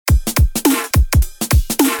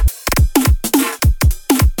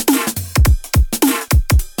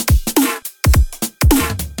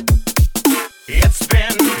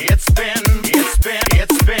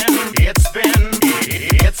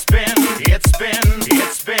Welcome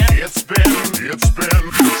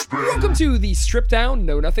to the Strip Down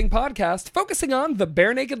Know Nothing podcast, focusing on the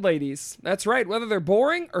bare naked ladies. That's right, whether they're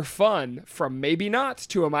boring or fun, from maybe not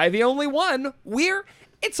to am I the only one, we're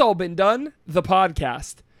It's All Been Done, the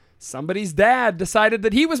podcast. Somebody's dad decided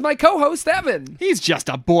that he was my co-host, Evan. He's just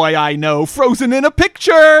a boy I know, frozen in a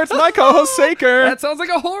picture. It's my co-host, Saker. That sounds like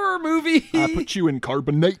a horror movie. I put you in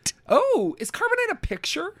carbonate. Oh, is Carbonite a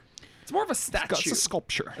picture? It's more of a statue. It's a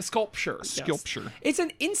sculpture. A sculpture. A sculpture. It's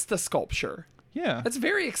an Insta sculpture. Yeah. That's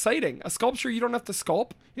very exciting. A sculpture you don't have to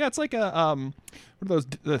sculpt. Yeah, it's like a what are those,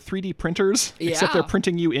 the 3D printers? Yeah. Except they're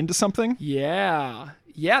printing you into something. Yeah.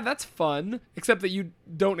 Yeah, that's fun. Except that you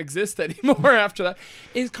don't exist anymore after that.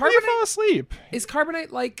 Is How do you fall Carbonite asleep? is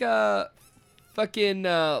Carbonite like fucking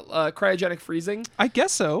cryogenic freezing? I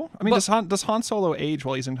guess so. I mean, But- does Han Solo age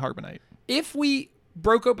while he's in carbonite? If we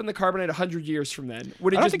broke open the Carbonite 100 years from then,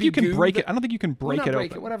 would it I don't just think be you can goo break that- it. I don't think you can Well, break not it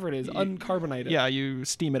break open. it, whatever it is, uncarbonate it. Yeah, you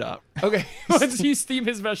steam it up. Okay. Once you steam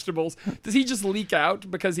his vegetables, does he just leak out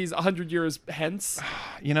because he's 100 years hence?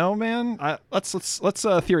 You know, man. Let's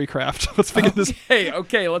theory craft. Let's figure this.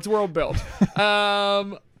 Okay, let's world build.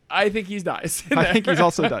 I think he dies. I think he's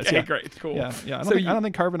also dies. Okay, Yeah. great, cool. Yeah. I So don't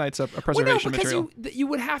think carbonite's a Well, no, preservation because material. you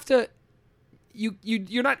would have to.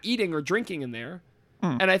 You're not eating or drinking in there,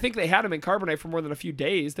 and I think they had him in carbonite for more than a few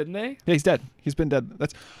days, didn't they? Yeah, he's dead. He's been dead.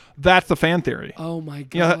 That's the fan theory. Oh my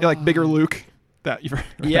god! You know, like bigger Luke. That you've heard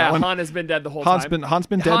Yeah, that one? Han has been dead the whole Han's time.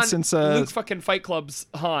 been dead since. Luke fucking Fight Club's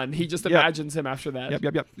Han. He just imagines him after that.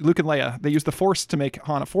 Yep. Luke and Leia. They use the Force to make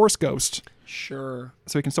Han a Force ghost, Sure.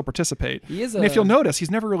 so he can still participate. He is and if a- you'll notice, he's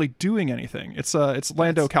never really doing anything. It's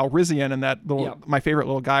Lando Calrissian and that little Yep. my favorite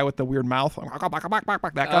little guy with the weird mouth.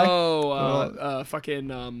 That guy. Oh, fucking.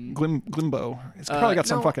 Glimbo. He's probably got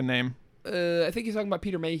some no. fucking name. I think he's talking about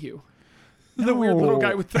Peter Mayhew. The weird little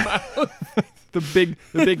guy with the mouth. The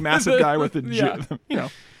big massive guy with the Yeah. you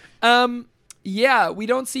know. Yeah, we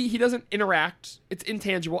don't see, he doesn't interact. It's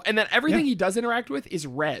intangible. And then everything Yeah. he does interact with is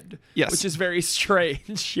red. Yes. Which is very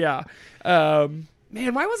strange. Yeah. Man,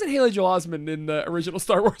 why wasn't Haley Joel Osment in the original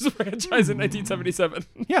Star Wars franchise in 1977?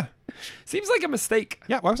 Yeah. Seems like a mistake.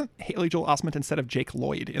 Yeah. Why wasn't Haley Joel Osment instead of Jake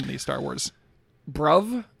Lloyd in the Star Wars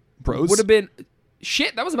Bruv. Bros? Would have been,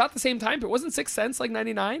 shit, that was about the same time. But wasn't Sixth Sense like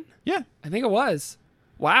 99? Yeah. I think it was.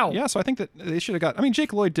 Wow. Yeah, so I think that they should have got. I mean,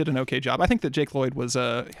 Jake Lloyd did an okay job. I think that Jake Lloyd was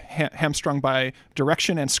hamstrung by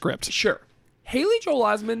direction and script. Sure. Haley Joel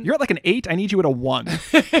Osment. You're at like an 8. I need you at a 1.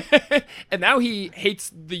 And now he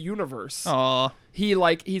hates the universe. Aw.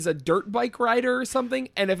 He's a dirt bike rider or something.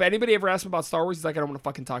 And if anybody ever asks him about Star Wars, he's like, I don't want to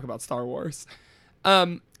fucking talk about Star Wars.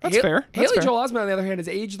 That's fair. That's Haley fair. Joel Osment, on the other hand, has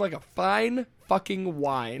aged like a fine fucking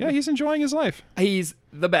wine. Yeah, he's enjoying his life. He's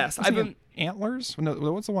the best. Wasn't he in Antlers? No,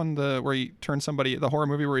 what's the one where he turns somebody? The horror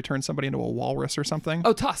movie where he turns somebody into a walrus or something?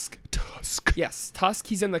 Oh, Tusk. Yes, Tusk.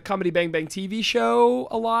 He's in the Comedy Bang Bang TV show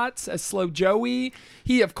a lot as Slow Joey.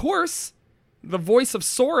 He, of course, the voice of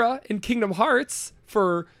Sora in Kingdom Hearts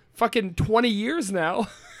for fucking 20 years now.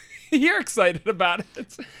 You're excited about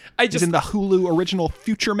it. He's in the Hulu original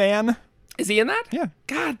Future Man. Is he in that? Yeah.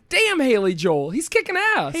 God damn, Haley Joel. He's kicking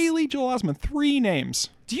ass. Haley Joel Osment. 3 names.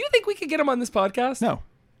 Do you think we could get him on this podcast? No.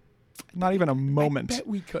 Not even a moment. I bet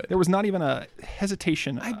we could. There was not even a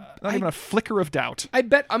hesitation, not even a flicker of doubt. I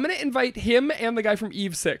bet I'm going to invite him and the guy from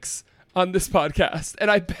Eve 6 on this podcast. And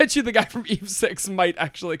I bet you the guy from Eve 6 might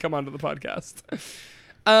actually come onto the podcast.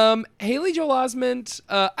 Haley Joel Osment,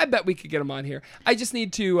 I bet we could get him on here. I just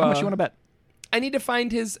need to... How much you want to bet? I need to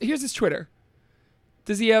find his... Here's his Twitter.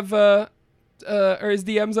 Does he have... Are his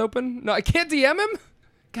DMs open? No, I can't DM him?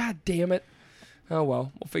 God damn it. Oh,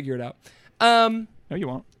 well. We'll figure it out. No, you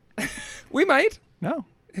won't. We might. No.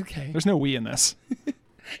 Okay. There's no we in this.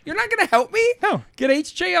 You're not going to help me? No. Get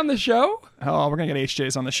HJ on the show? Oh, we're going to get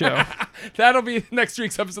HJs on the show. That'll be next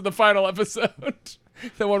week's episode, the final episode.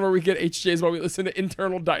 The one where we get HJs while we listen to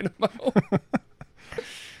Internal Dynamo.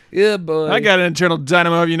 Yeah, boy. I got an internal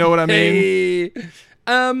dynamo, if you know what I mean.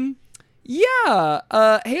 Hey.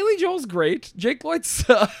 Yeah. Haley Joel's great. Jake Lloyd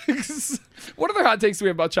sucks. What other hot takes do we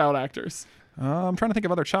have about child actors? I'm trying to think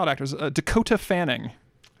of other child actors. Dakota Fanning.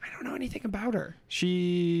 I don't know anything about her.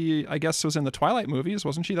 She, I guess, was in the Twilight movies,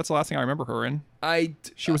 wasn't she? That's the last thing I remember her in.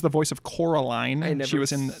 She was the voice of Coraline. She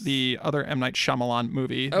was in the other M. Night Shyamalan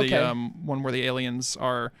movie, Okay. the one where the aliens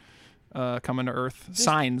are coming to Earth.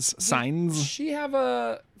 Signs. Does she have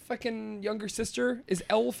a fucking younger sister? Is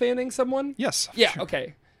Elle Fanning someone? Yes. Yeah, sure.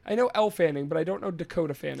 okay. I know Elle Fanning, but I don't know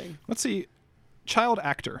Dakota Fanning. Let's see. Child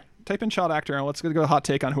actor. Type in child actor, and let's go hot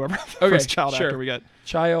take on whoever the Okay, first child sure. actor we get.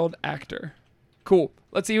 Child actor. Cool.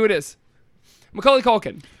 Let's see who it is. Macaulay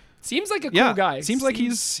Culkin. Seems like a cool guy. Seems like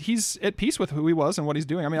he's at peace with who he was and what he's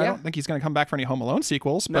doing. I mean, I don't think he's going to come back for any Home Alone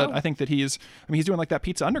sequels, but I think that he's doing like that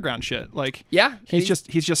Pizza Underground shit. Like, he's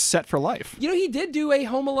just set for life. You know, he did do a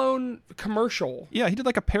Home Alone commercial. Yeah, he did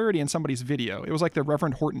like a parody in somebody's video. It was like the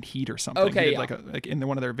Reverend Horton Heat or something. Okay, he did like in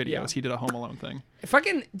one of their videos, he did a Home Alone thing.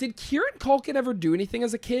 Did Kieran Culkin ever do anything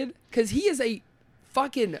as a kid? Because he is a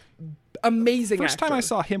fucking amazing First actor. time I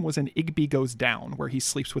saw him was in Igby Goes Down, where he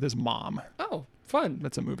sleeps with his mom. Oh, fun.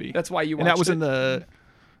 That's a movie. That's why you watched it. And that was in the,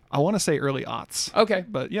 I want to say early aughts. Okay.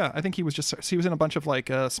 But yeah, I think he was in a bunch of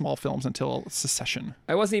like small films until Secession.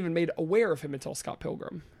 I wasn't even made aware of him until Scott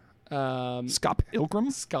Pilgrim. Scott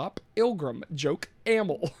Pilgrim? Scott Pilgrim. Joke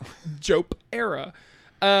Amel. Jope era.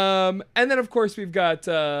 And then, of course, we've got,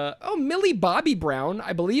 Millie Bobby Brown,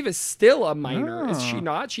 I believe, is still a minor. Is she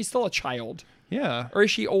not? She's still a child. Yeah. Or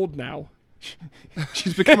is she old now?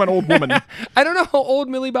 She's become an old woman. I don't know how old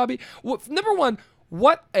Millie Bobby... Number one,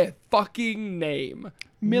 what a fucking name.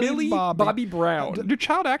 Millie Bobby Brown. Do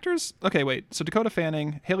child actors... Okay, wait. So Dakota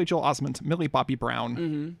Fanning, Haley Joel Osment, Millie Bobby Brown.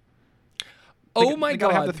 Mm-hmm. Oh my God. They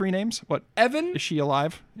gotta have the three names? What? Evan... Is she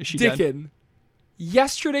alive? Is she Dickin. dead?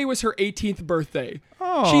 Yesterday was her 18th birthday.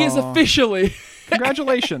 Oh. She is officially...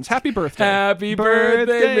 Congratulations. Happy birthday. Happy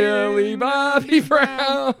birthday, Millie Bobby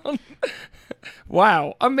Brown.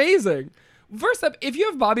 Wow. Amazing. First up, if you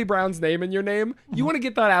have Bobby Brown's name in your name, you want to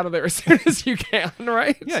get that out of there as soon as you can,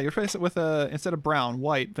 right? Yeah, you're facing with instead of brown,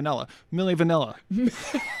 white, vanilla. Millie Vanilla.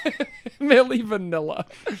 Millie Vanilla.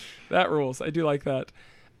 That rules. I do like that.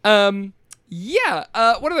 Yeah.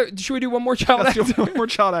 What other? Should we do one more child actor? One more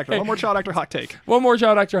child actor. One more child actor hot take. One more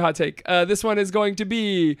child actor hot take. This one is going to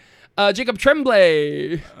be Jacob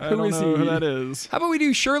Tremblay. Who is he? Who that is. How about we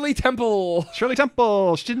do Shirley Temple? Shirley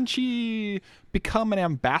Temple. Didn't she become an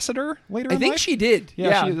ambassador later in life? I think she did.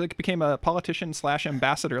 Yeah, she became a politician /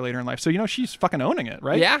 ambassador later in life. So, she's fucking owning it,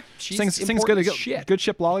 right? Yeah. She sings good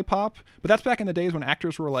ship Lollipop. But that's back in the days when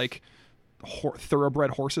actors were like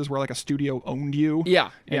thoroughbred horses where like a studio owned you.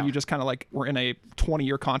 Yeah. And you just kind of like were in a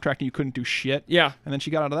 20-year contract and you couldn't do shit. Yeah. And then she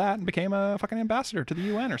got out of that and became a fucking ambassador to the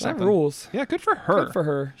UN or something. That rules. Yeah, good for her. Good for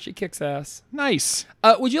her. She kicks ass. Nice.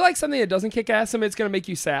 Would you like something that doesn't kick ass? Something that's going to make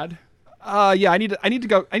you sad? Yeah, I need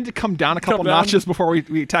to come down a couple notches before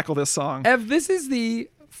we tackle this song. Ev, this is the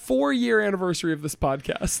 4-year anniversary of this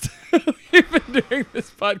podcast. We've been doing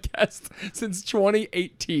this podcast since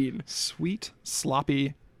 2018. Sweet,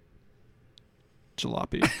 sloppy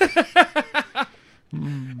jalopy.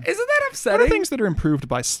 Isn't that upsetting? What are things that are improved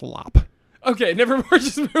by slop? Okay, never more.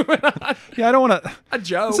 Just moving on. Yeah, I don't want to. A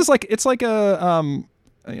joke. This is it's like a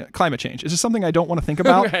climate change. It's just something I don't want to think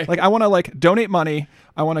about. Okay. Like I want to donate money.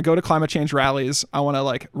 I want to go to climate change rallies. I want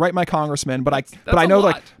to write my congressman. But I know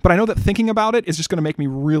that thinking about it is just going to make me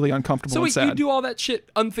really uncomfortable and sad. So you do all that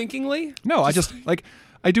shit unthinkingly? No, I just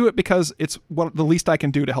I do it because it's the least I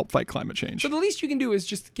can do to help fight climate change. So the least you can do is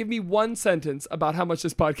just give me one sentence about how much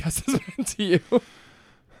this podcast has meant to you.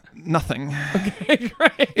 Nothing. Okay,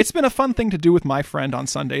 great. It's been a fun thing to do with my friend on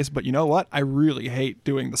Sundays, but you know what? I really hate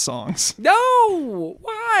doing the songs. No!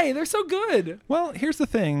 Why? They're so good. Well, here's the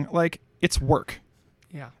thing. It's work.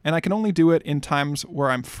 Yeah. And I can only do it in times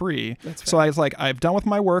where I'm free. That's fair. So I was I've done with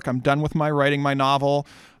my work. I'm done with my writing, my novel.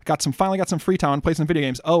 Finally got some free time and play some video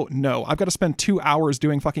games. Oh, no. I've got to spend 2 hours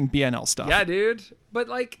doing fucking BNL stuff. Yeah, dude. But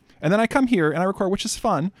And then I come here and I record, which is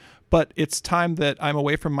fun. But it's time that I'm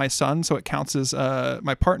away from my son, so it counts as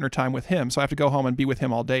my partner time with him. So I have to go home and be with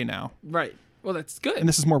him all day now. Right. Well, that's good. And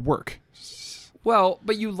this is more work. Well,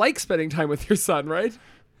 but you like spending time with your son, right?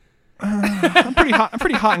 I'm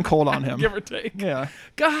pretty hot and cold on him. Give or take. Yeah.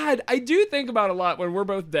 God, I do think about a lot when we're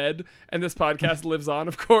both dead and this podcast lives on,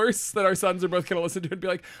 of course, that our sons are both going to listen to it and be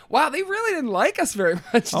like, wow, they really didn't like us very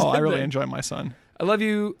much. Oh, I really enjoy my son. I love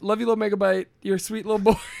you, little Megabyte. You're a sweet little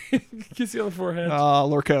boy. Kiss you on the forehead.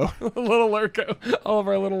 Lurko. Little Lurko. All of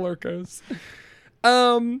our little Lurkos.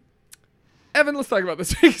 Evan, let's talk about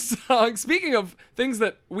this week's song. Speaking of things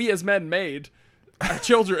that we as men made, our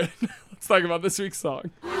children, let's talk about this week's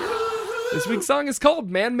song. This week's song is called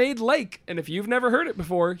Man-Made Lake, and if you've never heard it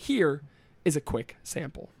before, here is a quick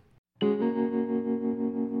sample.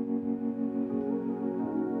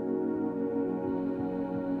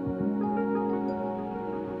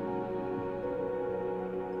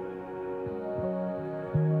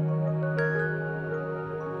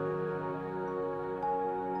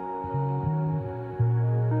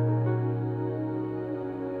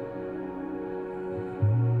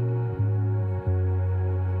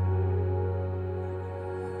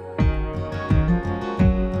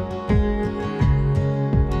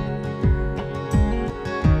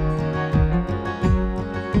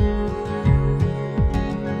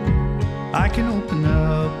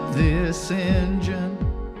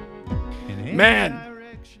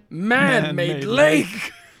 Man-made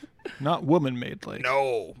lake. Not woman-made lake.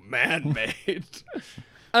 No, man-made.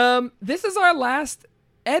 This is our last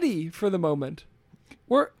Eddie for the moment.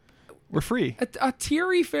 We're free. A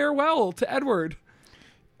teary farewell to Edward.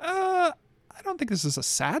 I don't think this is a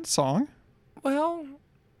sad song. Well,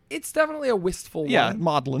 it's definitely a wistful one. Yeah,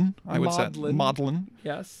 maudlin, I would say. Maudlin.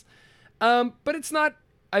 Yes. But it's not,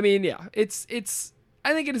 I mean, yeah, it's,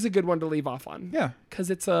 I think it is a good one to leave off on. Yeah.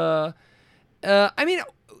 Because it's I mean,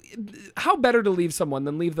 how better to leave someone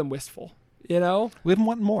than leave them wistful, you know? Leave them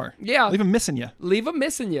wanting more. Yeah. Leave them missing you. Leave them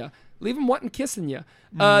missing you. Leave them wanting kissing you.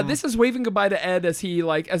 This is waving goodbye to Ed as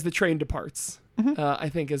the train departs. I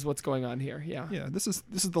think is what's going on here. Yeah. Yeah. This is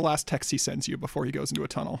the last text he sends you before he goes into a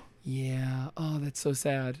tunnel. Yeah. Oh, that's so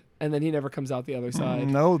sad. And then he never comes out the other side.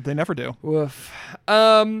 No, they never do. Woof.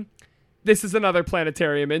 This is another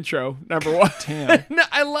planetarium intro, number 1. Damn. No,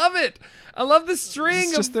 I love it. I love the string.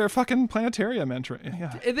 It's just their fucking planetarium intro.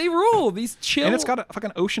 Yeah. They rule. These chill. And it's got a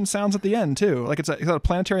fucking ocean sounds at the end too. Like it's got a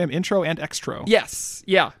planetarium intro and extro. Yes.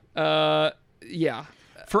 Yeah. Yeah.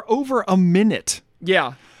 For over a minute.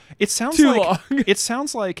 Yeah. It sounds too like long. It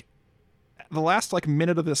sounds like the last like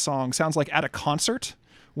minute of this song sounds like at a concert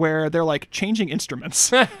where they're like changing instruments,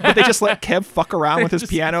 but they just let Kev fuck around with his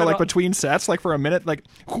piano like between sets, like for a minute, like.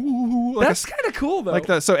 Like that's kind of cool though.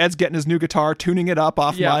 Like so Ed's getting his new guitar, tuning it up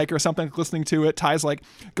off mic or something, listening to it. Ty's like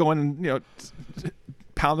going,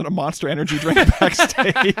 pounding a Monster Energy drink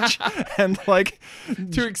backstage, and like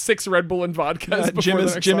doing 6 Red Bull and vodkas.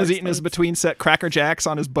 Jim is eating his between set Cracker Jacks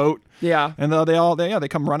on his boat. Yeah, and they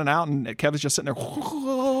come running out, and Kev is just sitting there.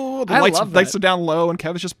 The lights are down low, and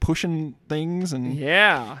Kev is just pushing things, and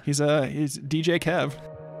he's DJ Kev.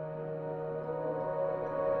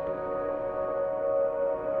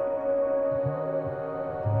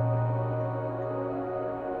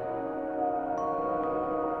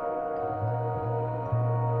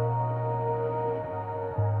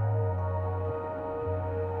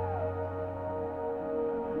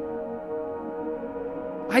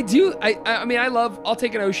 I mean, I'll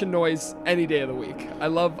take an ocean noise any day of the week.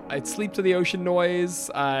 I'd sleep to the ocean noise.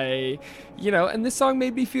 And this song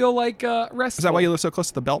made me feel like restful. Is that why you live so close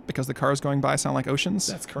to the belt? Because the cars going by sound like oceans?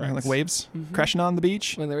 That's correct. Like waves crashing on the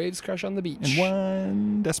beach? When the waves crash on the beach. In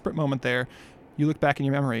one desperate moment there, you look back in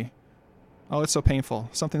your memory. Oh, it's so painful.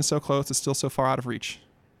 Something so close is still so far out of reach.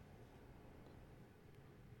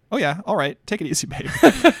 Oh, yeah. All right. Take it easy, babe.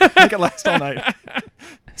 Make it last all night.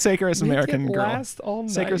 Saker is an American girl. Last all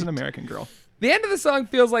night. Saker is an American girl. The end of the song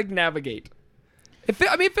feels like Navigate. It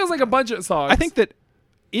feels like a bunch of songs. I think that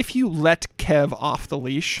if you let Kev off the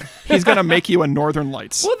leash, he's going to make you a Northern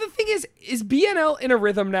Lights. Well, the thing is BNL in a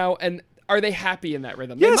rhythm now, and are they happy in that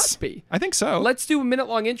rhythm? Yes, they must be. I think so. Let's do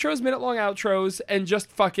minute-long intros, minute-long outros, and just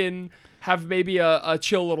fucking have maybe a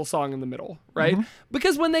chill little song in the middle, right?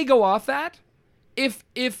 Because when they go off that, if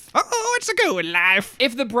it's a good life.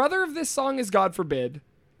 If the brother of this song is God Forbid,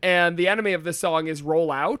 and the enemy of this song is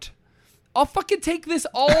Roll Out, I'll fucking take this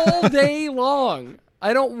all day long.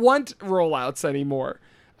 I don't want rollouts anymore.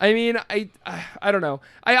 I mean, I don't know.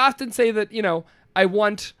 I often say that, I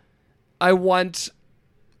want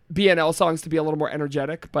BNL songs to be a little more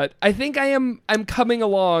energetic, but I think I'm coming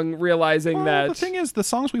along realizing that the thing is, the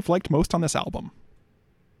songs we've liked most on this album,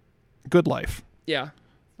 Good Life. Yeah.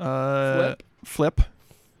 Flip.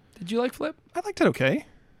 Did you like Flip? I liked it okay.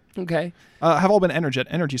 Okay. Have all been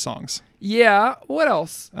energy songs. Yeah. What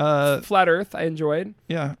else? Flat Earth, I enjoyed.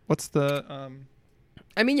 Yeah. What's the...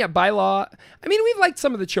 By Law. I mean, we've liked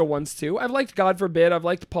some of the chill ones, too. I've liked God Forbid. I've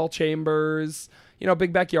liked Paul Chambers.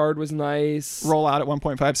 Big Backyard was nice. Roll Out at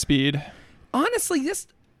 1.5 speed. Honestly, this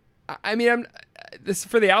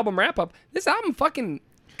for the album wrap-up, this album fucking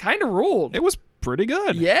kind of ruled. It was pretty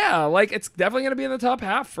good. Yeah. It's definitely going to be in the top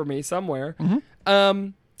half for me somewhere.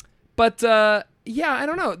 Yeah, I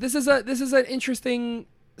don't know. This is an interesting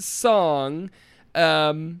song,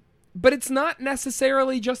 but it's not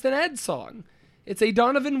necessarily just an Ed song. It's a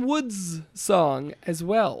Donovan Woods song as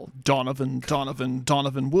well. Donovan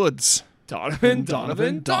Woods.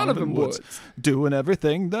 Donovan Woods. Doing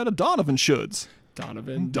everything that a Donovan should.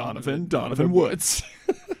 Donovan Woods.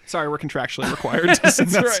 Sorry, we're contractually required to sing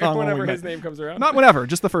that song whenever his name comes around. Not whenever,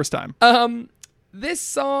 just the first time. This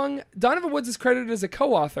song, Donovan Woods is credited as a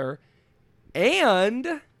co-author,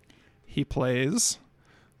 and he plays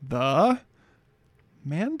the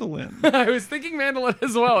mandolin. I was thinking mandolin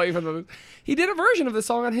as well, even though he did a version of the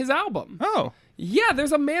song on his album. Oh. Yeah,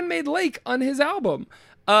 there's a Man-Made Lake on his album.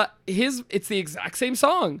 It's the exact same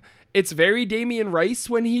song. It's very Damien Rice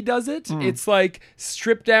when he does it. It's like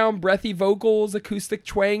stripped down, breathy vocals, acoustic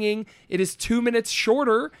twanging. It is 2 minutes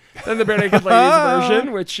shorter than the Bare Naked Ladies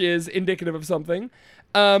version, which is indicative of something.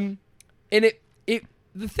 And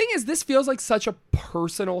the thing is, this feels like such a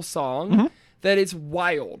personal song that it's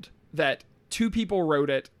wild that two people wrote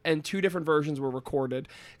it and two different versions were recorded.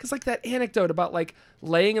 Because like that anecdote about like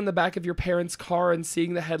laying in the back of your parents' car and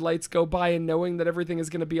seeing the headlights go by and knowing that everything is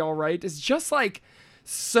going to be all right is just like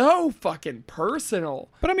so fucking personal.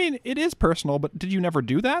 But I mean, it is personal, but did you never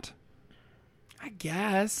do that? I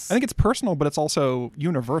guess. I think it's personal, but it's also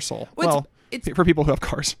universal. Well, it's for people who have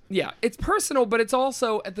cars. Yeah, it's personal, but it's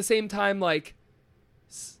also at the same time like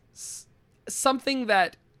something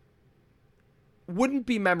that wouldn't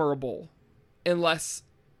be memorable unless,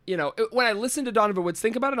 you know, when I listen to Donovan Woods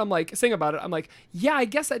sing about it, I'm like, yeah, I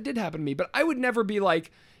guess that did happen to me, but I would never be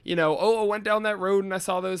like, you know, I went down that road and I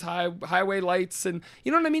saw those highway lights, and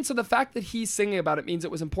you know what I mean? So the fact that he's singing about it means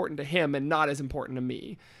it was important to him and not as important to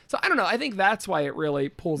me. So I don't know. I think that's why it really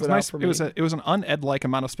pulls it out for me. It was an un-Ed-like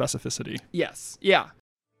amount of specificity. Yes. Yeah.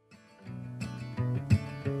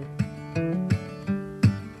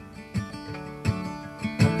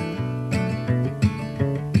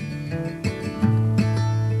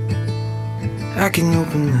 I can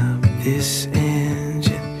open up this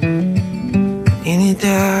engine any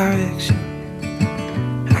direction.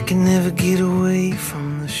 I can never get away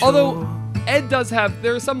from the shore. Although Ed does have,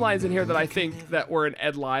 there are some lines in here that I think that were an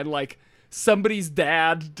Ed line, like somebody's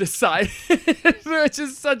dad decided, which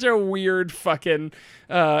is such a weird fucking,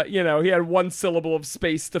 you know, he had one syllable of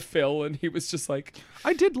space to fill and he was just like.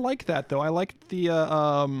 I did like that though. I liked the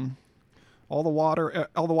all the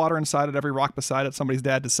water inside it, every rock beside it, somebody's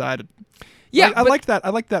dad decided. Yeah, I liked that. I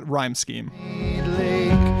liked that rhyme scheme.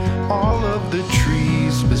 Lake, all of the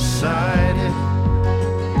trees beside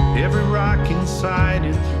it, every rock inside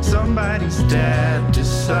it, somebody's dad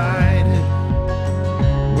decided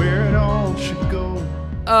where it all should go.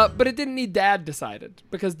 But it didn't need dad decided,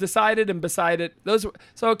 because decided and beside it,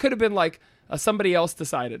 so it could have been like somebody else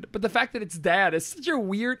decided. But the fact that it's dad is such a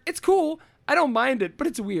weird. It's cool. I don't mind it, but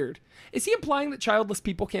it's weird. Is he implying that childless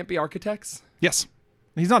people can't be architects? Yes.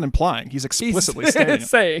 He's not implying. He's explicitly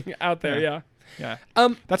saying out there, yeah. Yeah.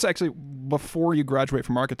 That's actually before you graduate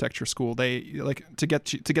from architecture school. They like to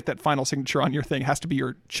get that final signature on your thing has to be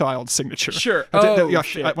your child's signature. Sure.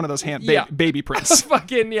 Shit. One of those baby prints.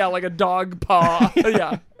 Fucking yeah, like a dog paw.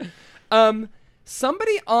 Yeah.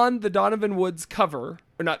 Somebody on the Donovan Woods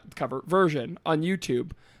version on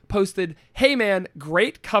YouTube posted, "Hey man,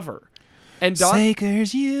 great cover." And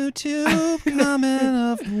Saker's YouTube comment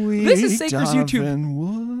of the week. This is Saker's Donovan YouTube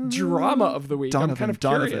Woods. drama of the week. I'm kind of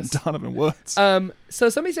curious. Donovan Woods. So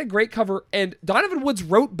somebody said great cover, and Donovan Woods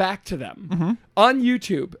wrote back to them on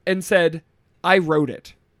YouTube and said, "I wrote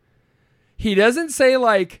it." He doesn't say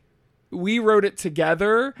like we wrote it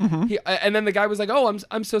together. And then the guy was like, "Oh,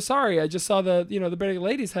 I'm so sorry. I just saw the Bare Naked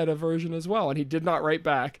Ladies had a version as well," and he did not write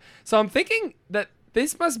back. So I'm thinking that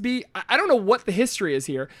this must be. I don't know what the history is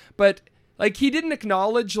here, but. Like, he didn't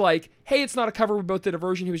acknowledge, like, hey, it's not a cover, we both did a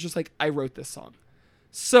version. He was just like, I wrote this song.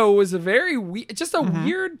 So it was a very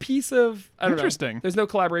weird piece of, I don't know. Interesting. There's no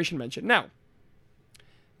collaboration mentioned. Now,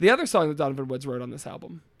 the other song that Donovan Woods wrote on this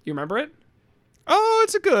album, you remember it? Oh,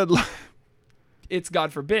 it's a good. It's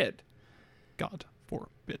God Forbid. God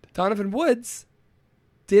Forbid. Donovan Woods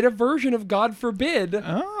did a version of God Forbid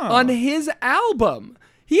on his album.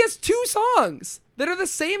 He has two songs that are the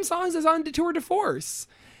same songs as on Detour de Force.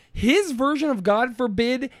 His version of God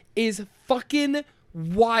Forbid is fucking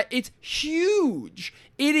wild. It's huge.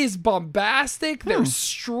 It is bombastic. There's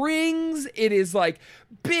strings. It is like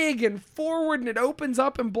big and forward, and it opens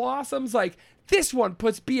up and blossoms. Like, this one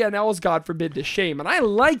puts BNL's God Forbid to shame. And I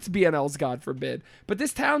liked BNL's God Forbid, but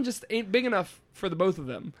this town just ain't big enough for the both of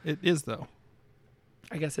them. It is, though.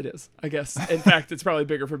 I guess it is. I guess, in fact, it's probably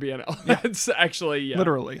bigger for BNL. Yeah. It's actually, yeah.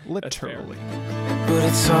 Literally. But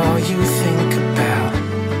it's all you think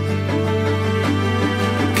about.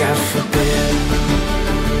 God forbid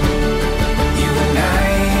you and I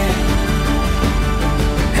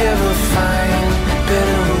ever find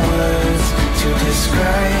better words to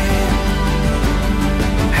describe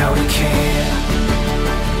how we can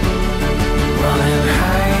run and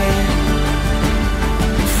hide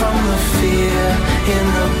from the fear in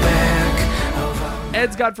the back of our...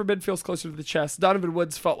 Ed's God Forbid feels closer to the chest. Donovan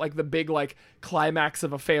Woods felt like the big like climax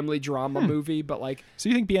of a family drama movie, but like. So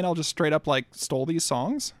you think BNL just straight up like stole these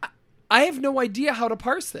songs? I have no idea how to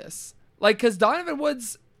parse this. Like, because Donovan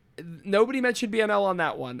Woods, nobody mentioned BNL on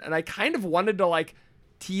that one, and I kind of wanted to like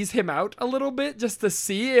tease him out a little bit just to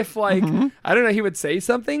see if like I don't know, he would say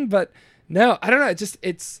something, but no, I don't know.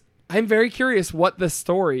 I'm very curious what the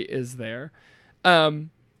story is there.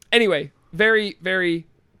 Anyway, very, very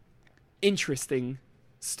interesting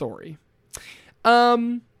story.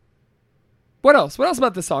 What else? What else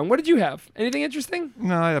about this song? What did you have? Anything interesting?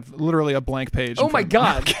 No, I have literally a blank page. Oh my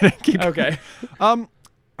God. Keep Okay. I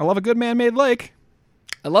love a good man-made lake.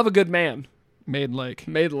 I love a good man. Made lake.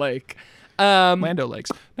 Made lake. Lando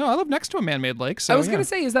Lakes. No, I live next to a man-made lake. So I was going to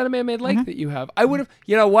say, is that a man-made lake that you have? I would have,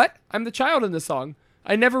 you know what? I'm the child in this song.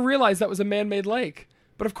 I never realized that was a man-made lake.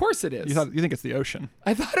 But of course it is. You think it's the ocean.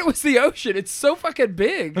 I thought it was the ocean. It's so fucking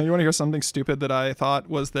big. You want to hear something stupid that I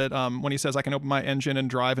thought was that when he says I can open my engine and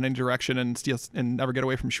drive in any direction and steal and never get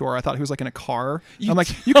away from shore, I thought he was like in a car. I'm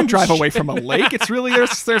like, you can drive away from a lake. It's really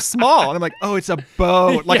they're small. And I'm like, oh, it's a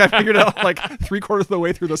boat. Like I figured it out like 3/4 of the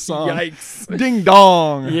way through the song. Yikes. Ding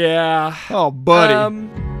dong. Yeah. Oh, buddy.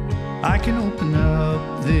 I can open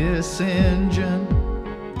up this engine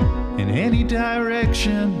in any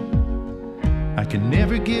direction. I can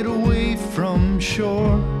never get away from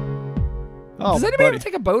shore. Oh, Does anybody buddy. ever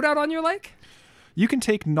take a boat out on your lake? You can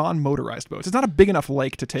take non-motorized boats. It's not a big enough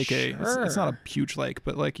lake to take it's not a huge lake,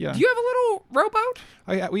 but like, yeah. Do you have a little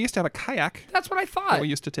rowboat? We used to have a kayak That's what I thought. that we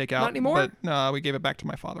used to take out. Not anymore? But no, we gave it back to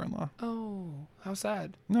my father-in-law. Oh, how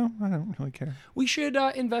sad. No, I don't really care. We should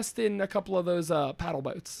invest in a couple of those paddle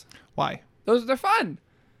boats. Why? They're fun.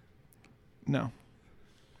 No.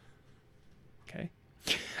 Okay.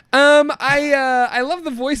 I love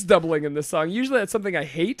the voice doubling in this song. Usually that's something I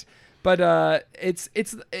hate, but this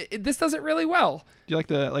does it really well. Do you like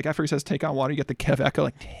the after he says "take on water," you get the Kev echo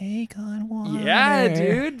like "take on water." Yeah,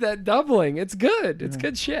 dude, that doubling. It's good. It's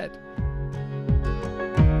good shit.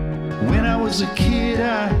 When I was a kid,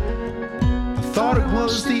 I thought it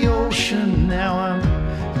was the ocean. Now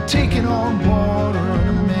I'm taking on water on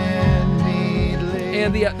a man-made lake.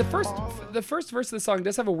 And the first verse of the song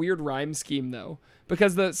does have a weird rhyme scheme though,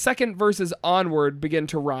 because the second verses onward begin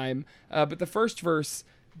to rhyme, but the first verse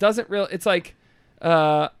doesn't really. It's like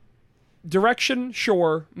direction,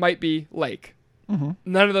 shore, might be lake. Mm-hmm.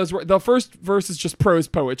 None of those. The first verse is just prose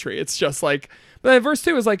poetry. It's just like, but then verse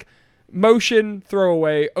 2 is like motion,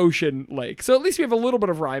 throwaway, ocean, lake. So at least we have a little bit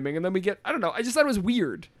of rhyming, and then we get. I don't know. I just thought it was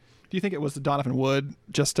weird. Do you think it was Donovan Wood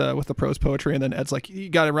just with the prose poetry, and then Ed's like, "You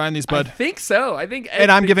got to rhyme these, bud." I think so. I think.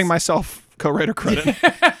 And I'm giving myself co-writer credit.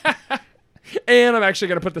 And I'm actually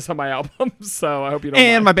going to put this on my album, so I hope you don't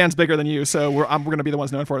And mind. my band's bigger than you, so we're going to be the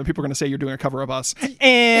ones known for it. And people are going to say you're doing a cover of us.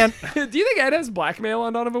 And Do you think Ed has blackmail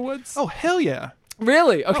on Donovan Woods? oh hell yeah,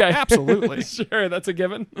 Really? Okay. absolutely. Sure, that's a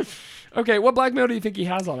given. Okay, what blackmail do you think he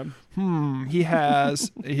has on him? He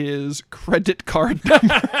has his credit card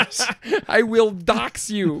numbers, I will dox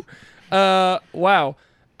you. Wow.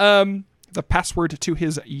 the password to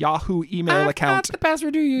his Yahoo email account. The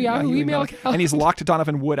password to your Yahoo email account. And he's locked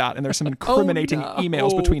Donovan Wood out, and there's some incriminating no.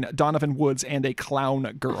 emails between Donovan Woods and a clown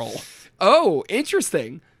girl. Oh,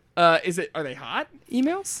 interesting. Are they hot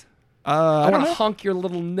emails? I want to honk your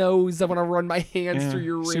little nose. I want to run my hands through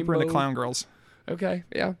your rainbow. Super into clown girls. Okay,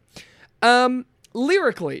 yeah.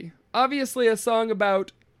 Lyrically, obviously a song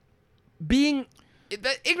about being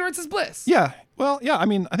that ignorance is bliss. Yeah. Well, yeah. I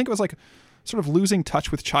mean, I think it was like sort of losing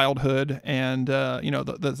touch with childhood and,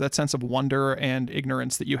 that sense of wonder and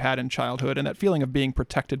ignorance that you had in childhood and that feeling of being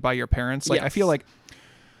protected by your parents. Like, I feel like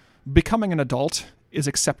becoming an adult is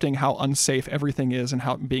accepting how unsafe everything is and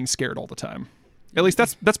how being scared all the time. At least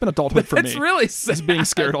that's been adulthood for me. That's really sad. Is being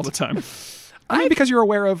scared all the time. I mean, because you're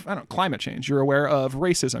aware of, climate change. You're aware of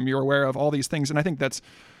racism. You're aware of all these things. And I think that's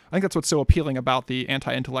what's so appealing about the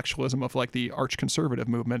anti-intellectualism of like the arch conservative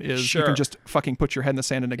movement is you can just fucking put your head in the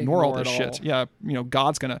sand and ignore all this shit. Yeah.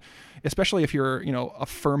 God's gonna, especially if you're, a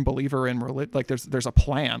firm believer in like there's a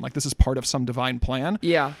plan, like this is part of some divine plan.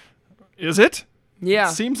 Yeah. Is it? Yeah.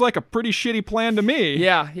 Seems like a pretty shitty plan to me.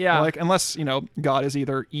 Yeah. Yeah. Like, unless, God is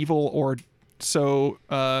either evil or so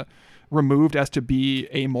removed as to be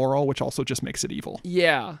amoral, which also just makes it evil.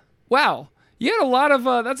 Yeah. Wow. You had a lot of,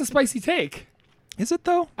 that's a spicy take. Is it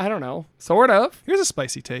though? I don't know. Sort of. Here's a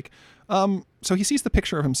spicy take. So he sees the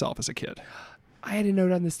picture of himself as a kid. I had a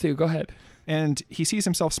note on this too. Go ahead. And he sees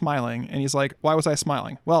himself smiling, and he's like, why was I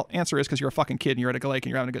smiling? Well, answer is because you're a fucking kid and you're at a lake and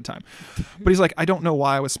you're having a good time. But he's like, I don't know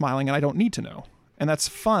why I was smiling, and I don't need to know. And that's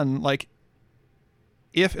fun. Like,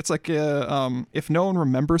 if it's like, if no one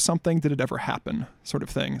remembers something, did it ever happen sort of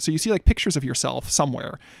thing. So you see like pictures of yourself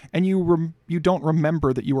somewhere, and you don't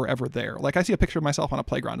remember that you were ever there. Like, I see a picture of myself on a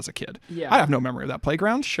playground as a kid. Yeah. I have no memory of that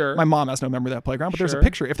playground. Sure. My mom has no memory of that playground, but there's a Sure.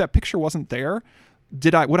 picture. If that picture wasn't there,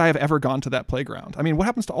 would I have ever gone to that playground? I mean, what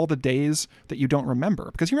happens to all the days that you don't remember?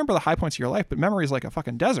 Because you remember the high points of your life, but memory is like a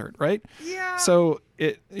fucking desert, right? Yeah. So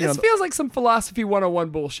This feels like some philosophy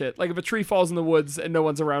 101 bullshit. Like if a tree falls in the woods and no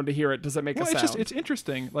one's around to hear it, does it make a sound? it's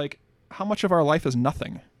interesting. Like, how much of our life is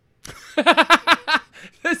nothing?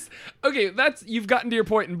 You've gotten to your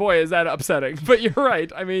point, and boy, is that upsetting. But you're right.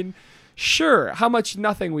 I mean, Sure, how much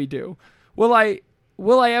nothing we do. Will I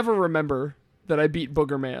ever remember that I beat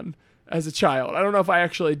Booger Man as a child? I don't know if I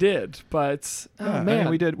actually did, but Yeah, man, I mean,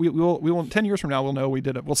 we did. We will 10 years from now we'll know we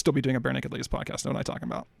did it. We'll still be doing a Bare Naked Ladies podcast. Know what I'm talking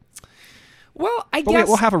about? Well, I But guess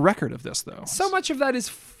we'll have a record of this though. so much of that is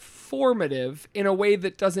formative in a way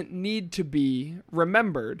that doesn't need to be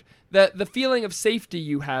remembered. The feeling of safety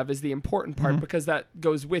you have is the important part because that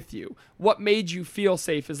goes with you. What made you feel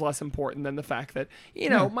safe is less important than the fact that,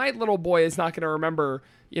 my little boy is not going to remember,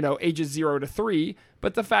 ages 0 to 3,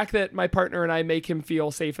 but the fact that my partner and I make him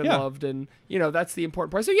feel safe and loved, and, that's the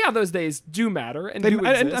important part. So yeah, those days do matter and do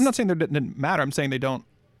exist. I'm not saying they didn't matter. I'm saying they don't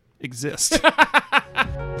exist.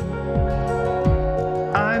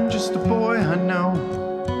 I'm just a boy, I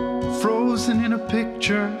know, frozen in a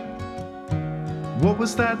picture. What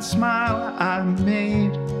was that smile I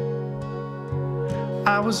made?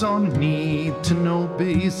 I was on a need-to-know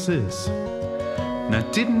basis, and I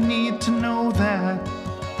didn't need to know that.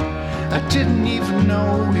 I didn't even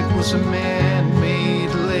know it was a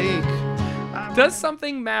man-made lake. Does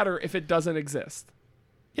something matter if it doesn't exist?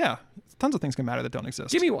 Yeah, tons of things can matter that don't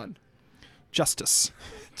exist. Give me one. Justice.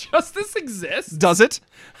 Justice exists? Does it?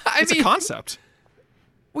 It's a concept.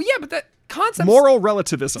 Well, yeah, but that concept. Moral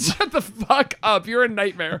relativism. Shut the fuck up. You're a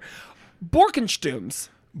nightmare. Borkenstums.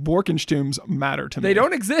 Borkenstums matter to me. They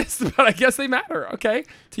don't exist, but I guess they matter, okay?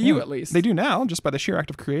 To you, at least. They do now, just by the sheer act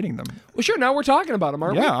of creating them. Well, sure, now we're talking about them,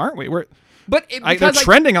 aren't we? Yeah, aren't we? But they're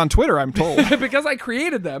trending on Twitter, I'm told. because I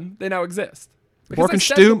created them, they now exist. Because I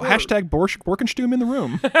said the Borkenstum, word. hashtag Borkenstum in the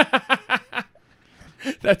room.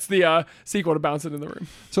 That's the sequel to Bouncing in the Room.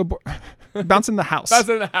 So, Bouncing in the House.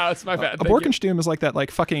 Bouncing in the House, my bad. A Borkenstum is like that, like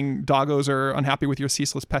fucking doggos are unhappy with your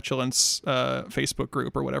ceaseless petulance Facebook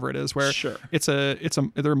group or whatever it is, where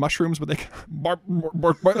they're mushrooms, but they like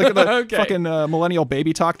the fucking millennial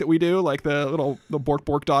baby talk that we do, like the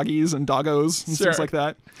bork doggies and doggos and things like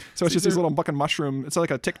that. So it's just these little fucking mushroom. It's like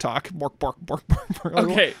a TikTok bork.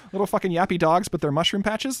 Okay, little fucking yappy dogs, but they're mushroom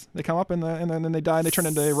patches. They come up and then they die. And they turn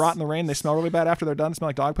into rot in the rain. They smell really bad after they're done. Smell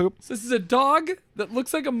like dog poop. So this is a dog that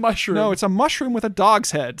looks like a mushroom. No, it's a mushroom with a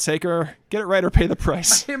dog's head. Saker, get it right or pay the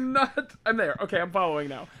price. I'm there. Okay, I'm following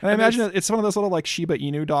now. And I imagine it's one of those little like Shiba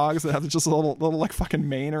Inu dogs that have just a little like fucking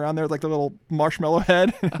mane around there, like the little marshmallow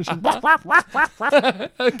head.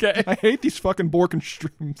 Okay. I hate these fucking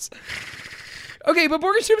Borkenstroms. Okay, but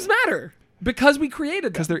Borkenstums matter because we created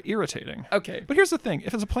them. Because they're irritating. Okay. But here's the thing.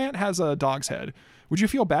 If a plant has a dog's head, would you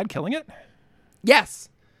feel bad killing it? Yes.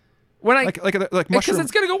 When I like mushroom. because it's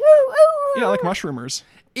gonna go. Woo, woo, woo. Yeah, like mushroomers.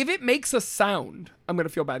 If it makes a sound, I'm gonna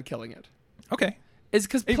feel bad killing it. Okay. Is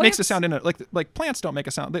because it makes a sound in it. Like plants don't make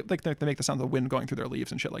a sound. They make the sound of the wind going through their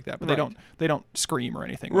leaves and shit like that. But they don't scream or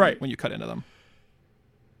anything. When you cut into them.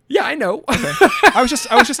 Yeah, I know. Okay. I was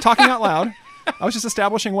just talking out loud. I was just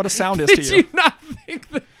establishing what a sound is to you. Did you not think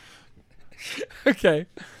that? Okay,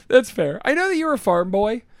 that's fair. I know that you're a farm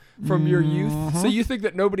boy from your youth, so you think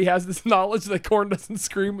that nobody has this knowledge that corn doesn't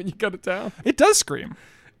scream when you cut it down. It does scream.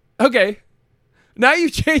 Okay, now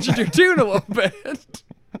you've changed your tune a little bit.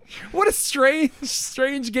 What a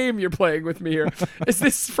strange game you're playing with me here. Is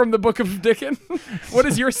this from the Book of Dickon? What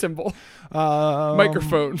is your symbol?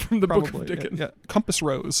 Microphone from the Book of Dickon. Yeah. Compass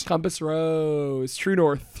rose. Compass rose. True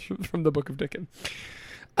north from the Book of Dickon.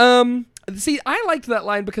 See, I liked that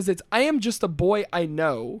line because it's I am just a boy I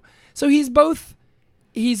know. So he's both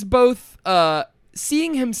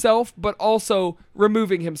seeing himself but also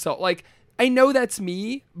removing himself. Like, I know that's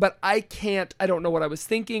me, but I don't know what I was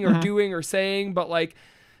thinking or doing or saying, but like,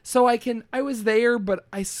 so I was there, but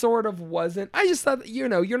I sort of wasn't. I just thought, you're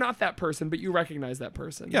not that person, but you recognize that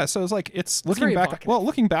person. Yeah, so it's like,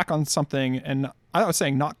 looking back on something, and I was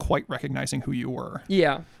saying not quite recognizing who you were.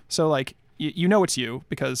 Yeah. So like, you know it's you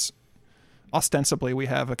because ostensibly we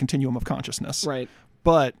have a continuum of consciousness. Right.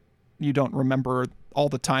 But you don't remember all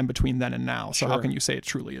the time between then and now. So Sure. how can you say it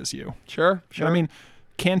truly is you? Sure. I mean,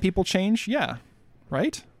 can people change? Yeah.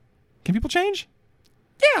 Right? Can people change?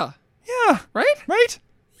 Yeah. Yeah. Right? Right?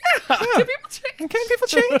 Yeah. Can people change? Can people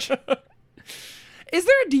change? Is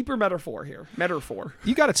there a deeper metaphor here? Metaphor.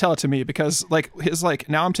 You got to tell it to me because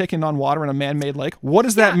now I'm taking on water in a man-made lake. What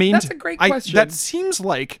does that mean? That's a great question. That seems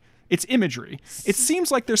like it's imagery. It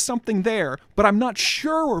seems like there's something there, but I'm not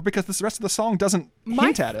sure because the rest of the song doesn't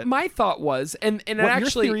hint at it. My thought was, and what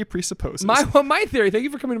actually, your theory presupposes. My theory. Thank you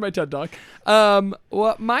for coming to my TED Talk.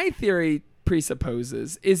 What my theory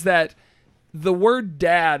presupposes is that the word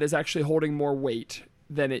 "dad" is actually holding more weight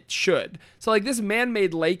than it should. So like this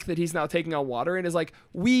man-made lake that he's now taking on water in is like,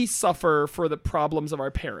 we suffer for the problems of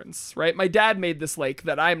our parents, right? My dad made this lake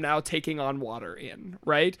that I'm now taking on water in,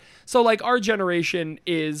 right? So like our generation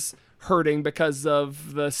is hurting because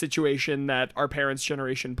of the situation that our parents'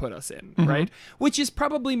 generation put us in, right? Which is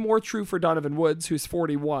probably more true for Donovan Woods, who's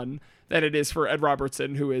 41, than it is for Ed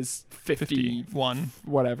Robertson, who is 51.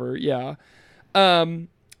 Whatever, yeah.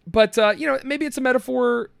 But maybe it's a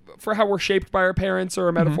metaphor for how we're shaped by our parents, or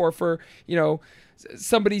a metaphor for,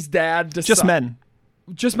 somebody's dad. Just men.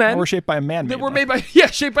 Just men? We're shaped by a man.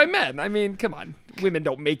 Shaped by men. I mean, come on. Women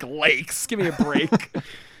don't make lakes. Give me a break.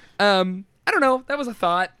 I don't know. That was a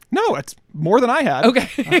thought. No, it's more than I had.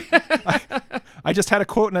 Okay. I just had a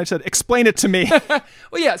quote and I said, explain it to me.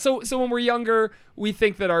 Well, yeah. So when we're younger, we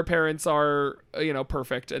think that our parents are,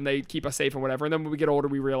 perfect and they keep us safe and whatever. And then when we get older,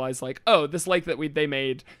 we realize like, oh, this lake that they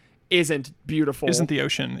made isn't beautiful. Isn't the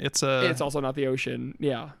ocean. It's also not the ocean.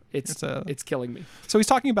 Yeah. It's killing me. So he's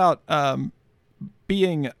talking about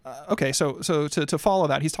being okay. So to follow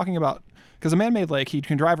that, he's talking about, because a man-made lake, you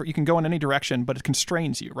can go in any direction, but it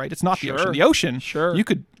constrains you, right? It's not the ocean. The ocean, you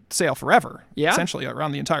could sail forever, essentially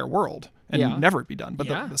around the entire world and never be done.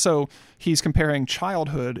 But so he's comparing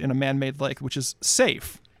childhood in a man-made lake, which is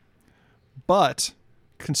safe, but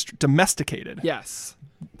domesticated. Yes.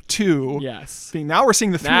 To now we're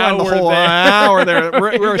seeing the through line the whole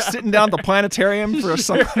we're sitting down at the planetarium for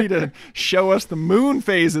somebody to show us the moon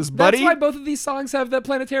phases, buddy. That's why both of these songs have that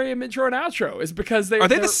planetarium intro and outro, is because they're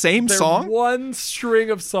the same song? One string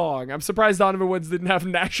of song. I'm surprised Donovan Woods didn't have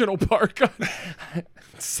National Park on.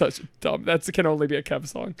 Such a dumb. That can only be a Kev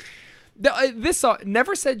song. This song,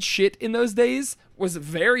 Never Said Shit in Those Days, was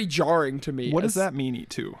very jarring to me. What does that mean,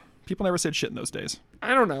 too? People never said shit in those days.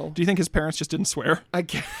 I don't know. Do you think his parents just didn't swear?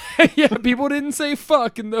 Yeah, people didn't say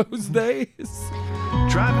fuck in those days.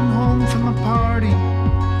 Driving home from a party,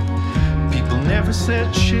 people never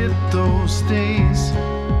said shit those days.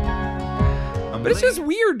 But it's just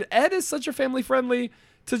weird. Ed is such a family friendly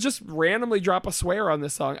to just randomly drop a swear on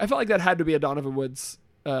this song. I felt like that had to be a Donovan Woods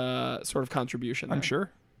sort of contribution there. I'm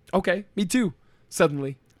sure. Okay, me too.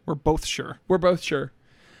 Suddenly. We're both sure.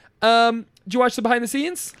 Did you watch the behind the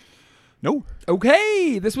scenes? No.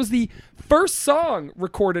 Okay, this was the first song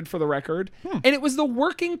recorded for the record, and it was the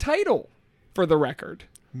working title for the record.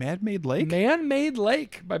 Man-Made Lake? Man-Made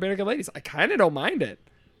Lake by Barenaked Ladies. I kind of don't mind it.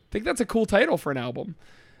 I think that's a cool title for an album.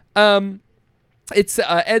 It's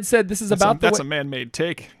Ed said this is that's a man-made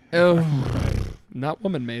take. Oh, not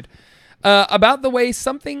woman-made. About the way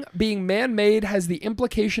something being man-made has the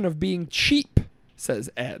implication of being cheap,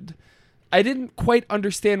 says Ed. I didn't quite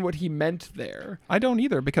understand what he meant there. I don't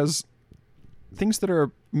either, because things that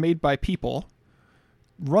are made by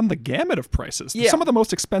run the gamut of prices. Yeah. Some of the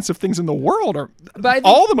most expensive things in the world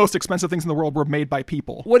all the most expensive things in the world were made by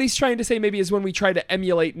people. What he's trying to say maybe is when we try to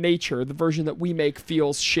emulate nature, the version that we make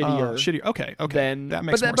feels shittier. Okay. That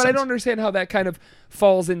makes more sense. But I don't understand how that kind of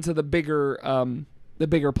falls into the bigger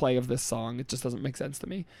play of this song. It just doesn't make sense to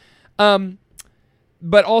me.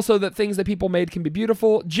 But also that things that people made can be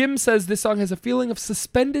beautiful. Jim says this song has a feeling of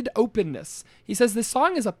suspended openness. He says this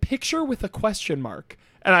song is a picture with a question mark.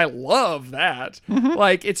 And I love that. Mm-hmm.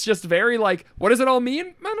 Like, it's just very like, what does it all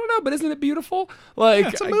mean? I don't know, but isn't it beautiful? Like,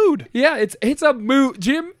 it's a mood. It's a mood.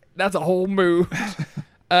 Jim, that's a whole mood.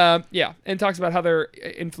 And talks about how they're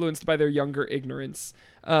influenced by their younger ignorance.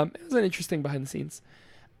 It was an interesting behind the scenes.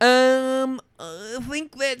 I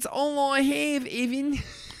think that's all I have, Evan.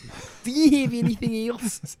 Do you have anything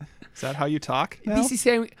else? Is that how you talk now? This is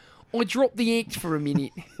how I drop the act for a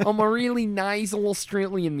minute. I'm a really nasal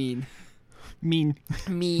Australian man. Mean.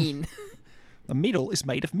 The metal is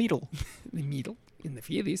made of metal. The metal in the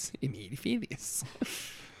feathers is made of feathers.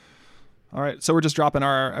 All right, so we're just dropping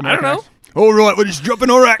our American I don't know. Accent. All right, we're just dropping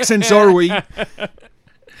our accents, are we? So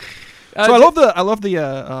I love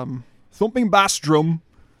the thumping bass drum.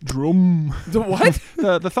 The what?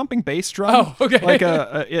 the thumping bass drum. Oh, okay. Like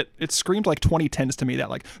it screamed like 2010s to me. That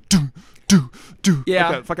like do. Yeah.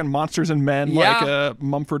 Like fucking Monsters and Men. Yeah. Like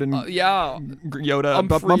Mumford and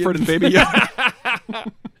Yoda. Mumford and Baby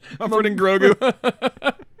Yoda. Mumford and Grogu.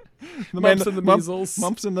 Mumps and the Measles.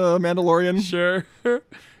 Mumps and the Mandalorian. Sure.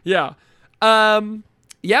 Yeah.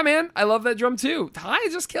 Yeah, man, I love that drum too. Ty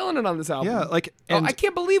is just killing it on this album. Yeah, like I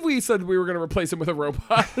can't believe we said we were going to replace him with a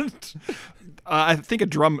robot. I think a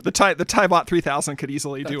drum, the Tybot 3000 could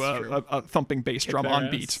easily do a thumping bass drum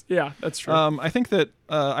on beat. Yeah, that's true. I think that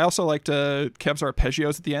I also liked Kev's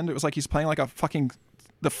arpeggios at the end. It was like he's playing like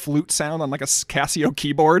the flute sound on like a Casio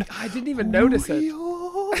keyboard. I didn't even notice it.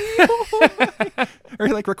 Or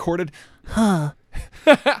he like recorded,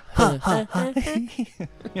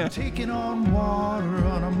 Yeah. Taking on water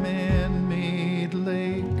on a man-made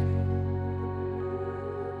lake.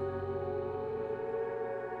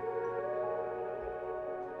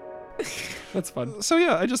 That's fun. So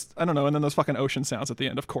yeah, I don't know. And then those fucking ocean sounds at the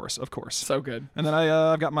end, of course. So good. And then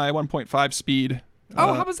I've got my 1.5 speed.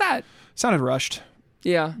 How was that? Sounded rushed.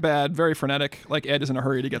 Yeah. Bad, very frenetic. Like Ed is in a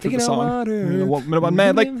hurry to get through the Thinking of song. water.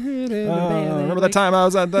 Man, like, remember that time I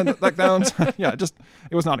was at the back down? Yeah,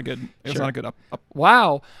 it was not a good. It was not a good up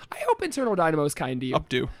Wow. I hope Internal Dynamo is kind to you.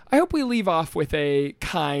 updo. I hope we leave off with a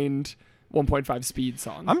kind 1.5 speed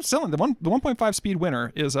song. I'm selling the 1.5 speed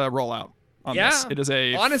winner is a rollout. On Yeah, this. It is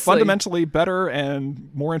a honestly. fundamentally better and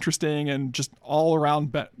more interesting and just all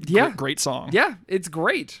around great song. Yeah, it's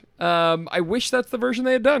great. I wish that's the version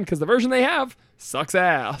they had done, because the version they have sucks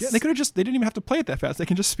ass. Yeah, they didn't even have to play it that fast. They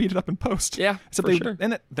can just speed it up in post. Yeah, for sure.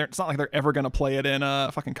 And it's not like they're ever going to play it in a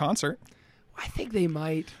fucking concert. I think they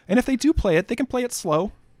might. And if they do play it, they can play it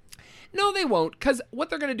slow. No, they won't, because what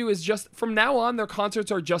they're going to do is just, from now on, their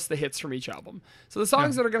concerts are just the hits from each album. So the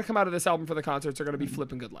songs that are going to come out of this album for the concerts are going to be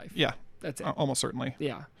Flippin' Good Life. Yeah. That's it. Almost certainly.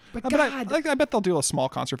 Yeah. But But I bet they'll do a small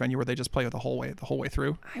concert venue where they just play it the whole way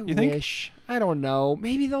through. I You think? wish. I don't know.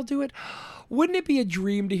 Maybe they'll do it. Wouldn't it be a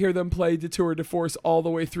dream to hear them play Tour de Force all the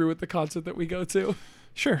way through at the concert that we go to?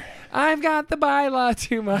 Sure. I've got the bylaw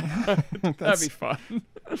to my heart. That'd be fun.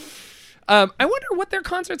 I wonder what their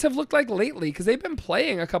concerts have looked like lately, because they've been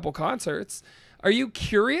playing a couple concerts. Are you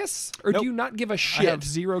curious, or Nope. do you not give a I shit? have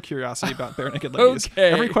zero curiosity about Bare Naked Ladies. Okay.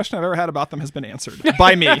 Every question I've ever had about them has been answered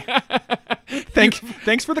by me.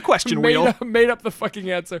 Thanks for the question, Wheel. Made up the fucking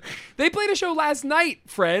answer. They played a show last night,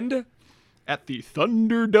 friend. At the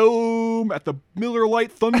Thunderdome, at the Miller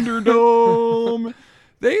Lite Thunderdome.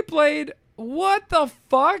 They played, what the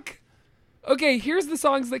fuck? Okay, here's the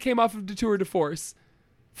songs that came off of Tour de Force.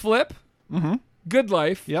 Flip. Mm-hmm. Good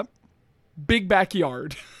Life. Yep. Big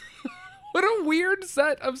Backyard. What a weird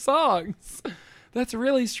set of songs. That's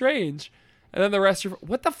really strange. And then the rest are...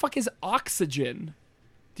 What the fuck is Oxygen?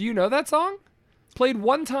 Do you know that song? Played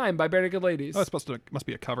one time by Bare Naked Ladies. Oh, must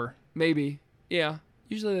be a cover. Maybe. Yeah.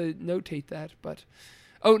 Usually they notate that, but...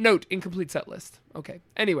 Oh, note, incomplete set list. Okay.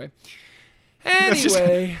 Anyway.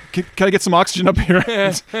 Can I get some oxygen up here?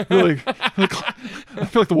 It's I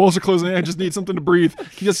feel like the walls are closing in. I just need something to breathe.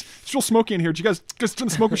 It's real smoky in here. Did you guys turn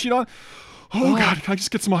the smoke machine on? Oh, God, can I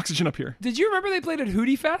just get some oxygen up here? Did you remember they played at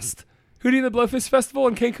Hootie Fest? Hootie and the Blowfish Festival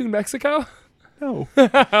in Cancun, Mexico? No.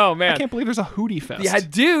 Oh, man. I can't believe there's a Hootie Fest. Yeah,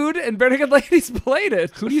 dude, and Bare Naked Ladies played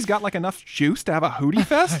it. Hootie's got like enough juice to have a Hootie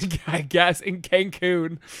Fest? I guess, in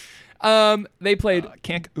Cancun. They played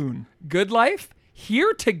Cancun. Good Life,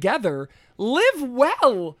 Here Together, Live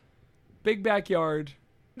Well, Big Backyard.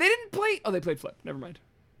 They didn't play... Oh, they played Flip. Never mind.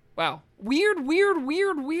 Wow. Weird.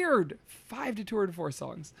 5 Tour de Force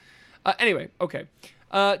songs. Anyway, okay.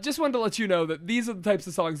 Just wanted to let you know that these are the types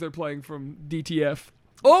of songs they're playing from DTF.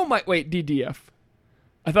 Oh my... Wait, DDF.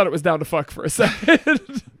 I thought it was down to fuck for a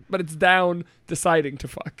second. But it's down deciding to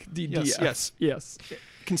fuck. DDF. Yes.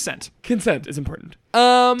 Consent. Consent is important.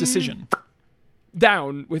 Decision.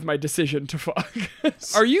 Down with my decision to fuck.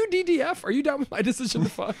 Are you DDF? Are you down with my decision to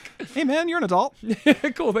fuck? Hey, man, you're an adult.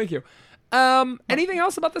 Cool, thank you. Anything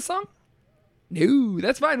else about this song? No,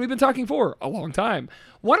 that's fine. We've been talking for a long time.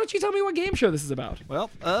 Why don't you tell me what game show this is about? Well,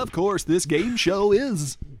 of course, this game show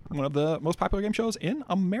is one of the most popular game shows in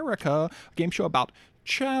America. A game show about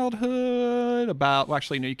childhood,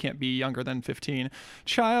 actually, no, you can't be younger than 15.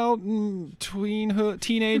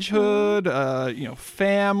 Teenagehood,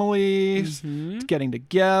 families, getting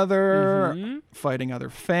together, fighting other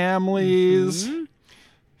families,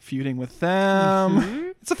 feuding with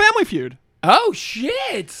them. It's a family feud. Oh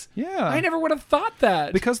shit! Yeah, I never would have thought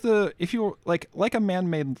that. Because if you like a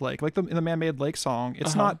man-made lake, in the Man-Made Lake song,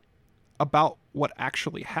 it's not about what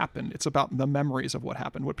actually happened. It's about the memories of what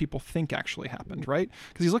happened, what people think actually happened, right?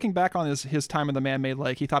 Because he's looking back on his time in the Man-Made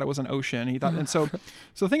Lake. He thought it was an ocean. And so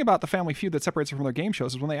the thing about the Family Feud that separates it from their game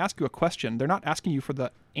shows is when they ask you a question, they're not asking you for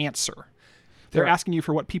the answer. They're asking you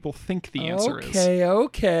for what people think the answer is.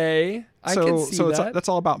 Okay. I can see that. That's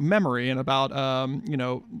all about memory and about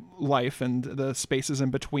life and the spaces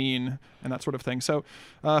in between and that sort of thing. So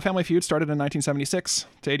Family Feud started in 1976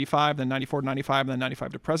 to 85, then 94 to 95, and then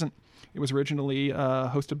 95 to present. It was originally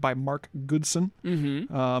hosted by Mark Goodson.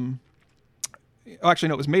 Mm-hmm. Actually,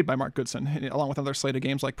 no, it was made by Mark Goodson, along with other slated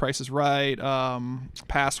games like Price is Right,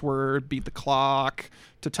 Password, Beat the Clock,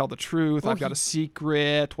 To Tell the Truth, I've Got a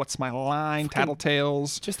Secret, What's My Line,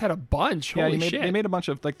 Tattletales. Just had a bunch. Holy shit. They made a bunch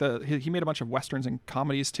of he made a bunch of westerns and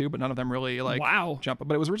comedies too, but none of them really jump.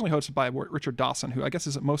 But it was originally hosted by Richard Dawson, who I guess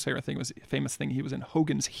his most famous thing he was in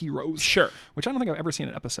Hogan's Heroes. Sure. Which I don't think I've ever seen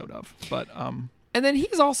an episode of, but And then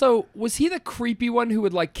was he the creepy one who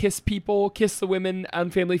would kiss the women on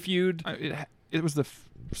Family Feud? it was the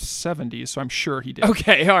 70s, so I'm sure he did.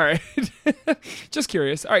 Okay, all right. Just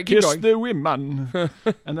curious. All right, keep Kiss going. the women.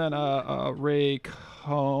 And then Ray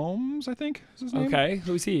Combs, I think is his name. Okay,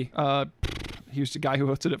 who's he? He was the guy who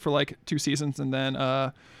hosted it for like 2 seasons and then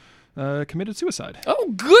committed suicide.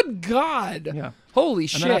 Oh, good God. Yeah. Holy And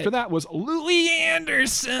shit. then after that was Louis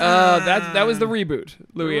Anderson. That was the reboot.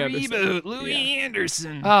 Louis Anderson. Louis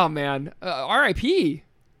Anderson. Oh, man. R.I.P.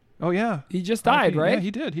 Oh, yeah. He just died, right?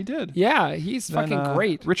 Yeah, he did. Yeah, he's Then, fucking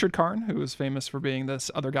great. Richard Karn, who was famous for being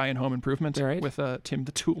this other guy in Home Improvement Right. with Tim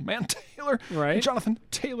the Toolman Taylor, Right. Jonathan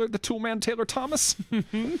Taylor, the Toolman Taylor Thomas,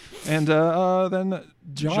 and then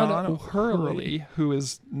John O'Hurley, who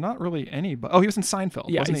is not really anybody. Oh, he was in Seinfeld,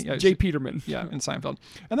 Yeah, wasn't he's he? Jay Peterman. Yeah, in Seinfeld.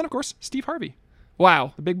 And then, of course, Steve Harvey,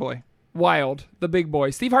 Wow. the big boy. Wild. The big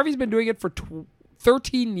boy. Steve Harvey's been doing it for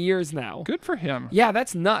 13 years now. Good for him. Yeah,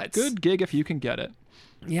 that's nuts. Good gig if you can get it.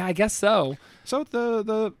 Yeah, I guess so. So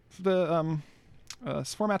the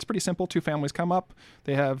format's pretty simple. 2 families come up.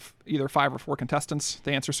 They have either 5 or 4 contestants.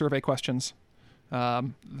 They answer survey questions.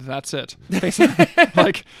 That's it. Basically,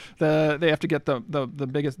 like they have to get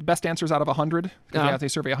the best answers out of 100. They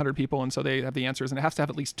survey 100 people, and so they have the answers, and it has to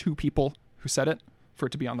have at least 2 people who said it for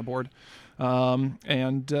it to be on the board.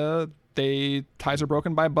 Ties are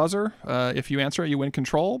broken by a buzzer. If you answer it, you win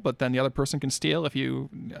control, but then the other person can steal if you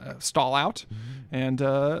stall out. And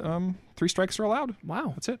 3 strikes are allowed. Wow.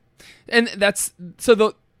 That's it. And that's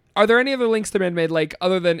so. Are there any other links to Man Made, like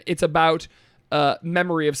other than it's about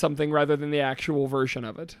memory of something rather than the actual version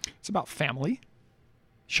of it? It's about family.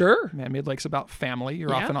 Sure. Man-Made Lake's about family. You're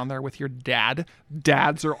Yeah. often on there with your dad.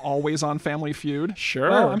 Dads are always on Family Feud. Sure.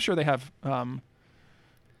 Well, I'm sure they have.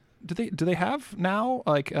 Do they have now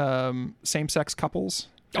like same-sex couples?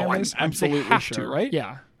 Families? I'm absolutely they have sure. to, right?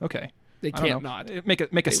 Yeah. Okay. They I don't can't know. not.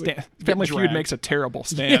 Make a stand. get Family Feud dragged. makes a terrible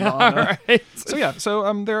stand. Yeah, on, all right. So yeah.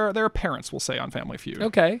 So there are parents, we'll say, on Family Feud.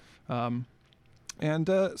 Okay. So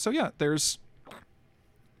yeah,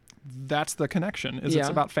 that's the connection. It's Yeah.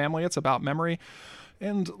 about family. It's about memory,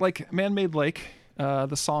 and like Man-Made Lake,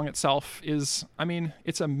 the song itself is. I mean,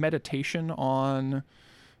 it's a meditation on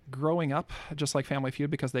growing up, just like Family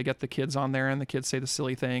Feud, because they get the kids on there and the kids say the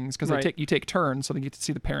silly things because Right. you take turns, so they get to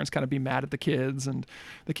see the parents kind of be mad at the kids and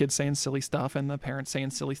the kids saying silly stuff and the parents saying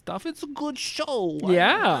silly stuff. It's a good show.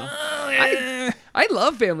 Yeah. I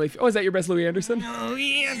love Family. Oh, is that your best Louis Anderson?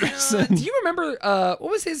 Louis Anderson. Do you remember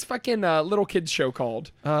what was his fucking little kids show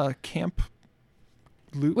called? Camp.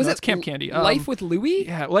 Was That's it Camp Candy? Life with Louis?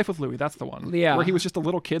 Yeah, Life with Louie. That's the one. Yeah. Where he was just a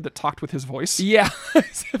little kid that talked with his voice. Yeah.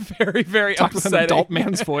 It's very, very Talked with upsetting. an adult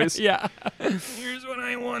man's voice. Yeah. Here's what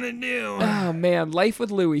I want to do. Oh man, Life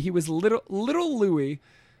with Louie. He was little Louie.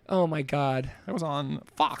 Oh my God. That was on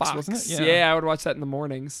Fox, wasn't it? Yeah, I would watch that in the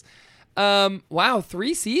mornings. Wow,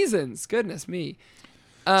 3 seasons. Goodness me.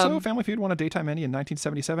 So Family Feud won a Daytime Emmy in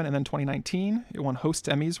 1977 and then 2019. It won Host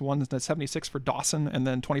Emmys, won the 76 for Dawson, and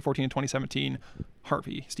then 2014 and 2017,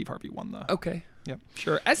 Steve Harvey won the. Okay. Yep.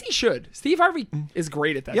 Sure. As he should. Steve Harvey is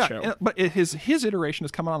great at that Yeah, show. but his iteration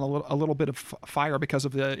has come on a little bit of fire because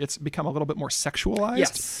of it's become a little bit more sexualized.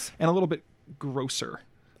 Yes. And a little bit grosser.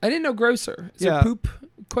 I didn't know grosser. Is Yeah. there poop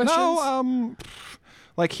questions? No,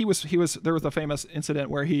 like he was there was a famous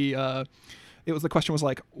incident where the question was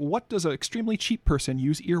like, what does an extremely cheap person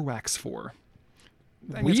use earwax for?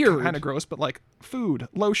 I mean, Weird. It's kind of gross, but like food,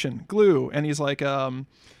 lotion, glue, and he's like, and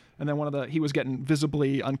then he was getting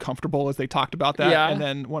visibly uncomfortable as they talked about that, Yeah. and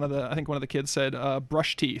then I think one of the kids said,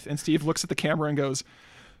 brush teeth, and Steve looks at the camera and goes,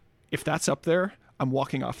 if that's up there, I'm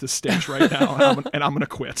walking off this stage right now, and I'm gonna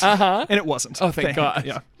quit. Uh-huh. And it wasn't. Oh, thank God.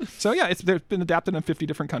 Yeah. So yeah, they've been adapted in 50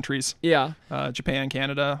 different countries. Yeah. Japan,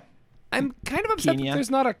 Canada. I'm kind of upset Kenya. that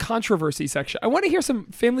there's not a controversy section. I want to hear some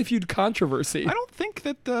Family Feud controversy. I don't think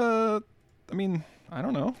that I mean, I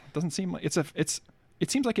don't know. It doesn't seem like it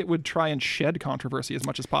seems like it would try and shed controversy as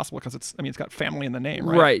much as possible because it's got family in the name,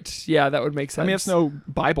 right? Right. Yeah, that would make sense. I mean, it's no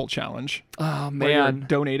Bible challenge. Oh Where you're man.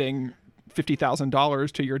 donating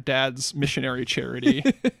 $50,000 to your dad's missionary charity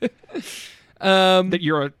that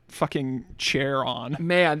you're a fucking chair on.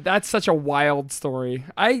 Man, that's such a wild story.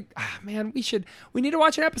 Man, we need to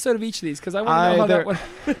watch an episode of each of these because I want to know how that one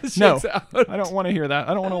shakes No, out. I don't want to hear that.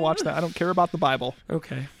 I don't want to watch that. I don't care about the Bible.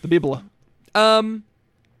 Okay. The Bible.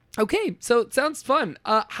 Okay, so it sounds fun.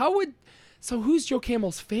 Who's Joe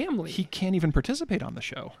Campbell's family? He can't even participate on the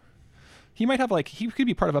show. He might have he could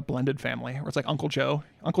be part of a blended family where it's like Uncle Joe,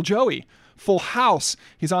 Uncle Joey, Full House.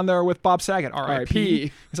 He's on there with Bob Saget,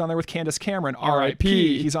 R.I.P. He's on there with Candace Cameron,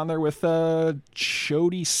 R.I.P. He's on there with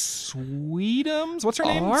Jodie Sweetums. What's her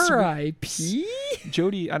name? R.I.P.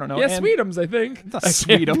 Jodie, I don't know. Yeah, Sweetums, I think. It's not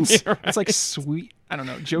Sweetums. Right. It's like sweet. I don't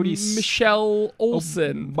know. Jodie. Michelle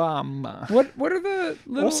Olsen. Obama. What are the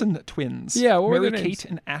little Olsen twins? Yeah, what Mary were their names? Kate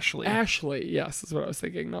and Ashley. Ashley, yes, that's what I was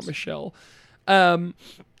thinking, not Michelle.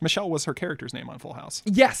 Michelle was her character's name on Full House.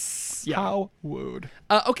 Yes. Yeah. How wooed.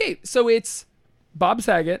 Okay, so it's Bob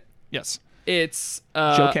Saget. Yes. It's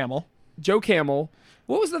Joe Camel. Joe Camel.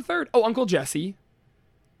 What was the third? Oh, Uncle Jesse.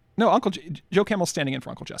 No, Joe Camel's standing in for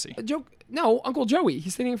Uncle Jesse. Uncle Joey.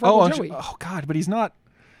 He's standing in for Uncle Joey. Oh God, but he's not.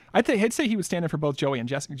 I'd say he would stand in for both Joey and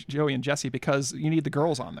Jesse because you need the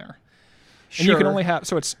girls on there. Sure. And you can only have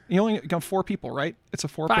you only got 4 people, right? It's a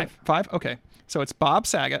 4. 5. 5. Okay, so it's Bob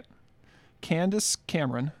Saget, Candace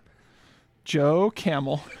Cameron, Joe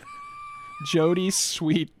Camel, Jodie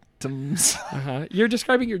Sweetums. You're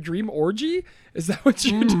describing your dream orgy? Is that what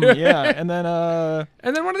you're doing? Yeah, and then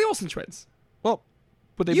one of the Olsen twins. well,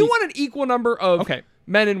 would they? You want an equal number of Okay.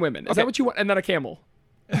 men and women. Is that what you want? And then a camel.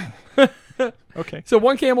 Okay, So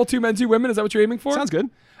 1 camel, 2 men, 2 women. Is that what you're aiming for? sounds good.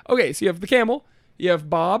 Okay, so you have the camel, you have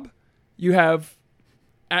Bob, you have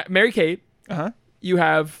Mary Kate, you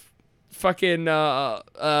have fucking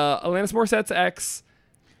Alanis Morissette's ex,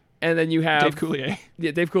 and then you have Dave Coulier.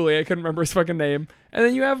 Yeah, Dave Coulier. I couldn't remember his fucking name. And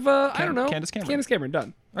then you have I don't know, Candace Cameron. Candace Cameron.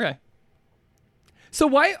 Done. Okay. So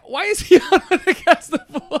why is he on the cast of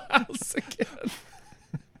Full House again?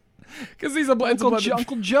 Because he's Uncle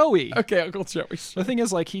Joey. Okay, Uncle Joey. The thing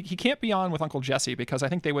is, he can't be on with Uncle Jesse because I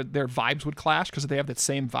think their vibes would clash because they have the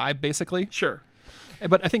same vibe basically. Sure.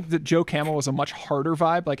 But I think that Joe Camel was a much harder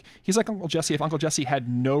vibe. Like he's like Uncle Jesse if Uncle Jesse had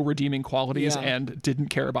no redeeming qualities and didn't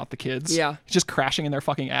care about the kids. Yeah. He's just crashing in their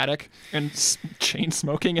fucking attic and chain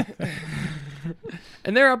smoking.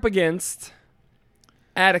 And they're up against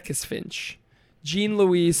Atticus Finch, Jean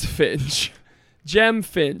Louise Finch, Jem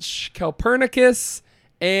Finch, Calpurnicus,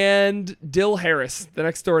 and Dill Harris, the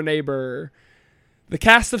next door neighbor. The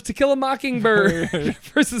cast of To Kill a Mockingbird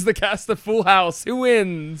versus the cast of Full House. Who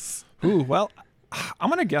wins? Ooh, well, I'm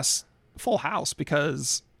going to guess Full House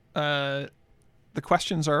because the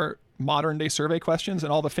questions are modern day survey questions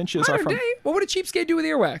and all the Finches are from... What would a cheapskate do with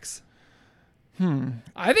earwax?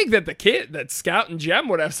 I think that Scout and Jem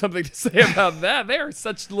would have something to say about that. They are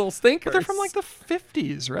such little stinkers. But they're from the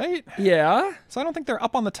 50s, right? Yeah. So I don't think they're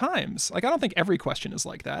up on the times. I don't think every question is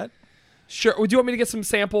like that. Sure. Do you want me to get some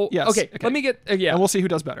sample? Yes. Okay. Let me get... yeah. And we'll see who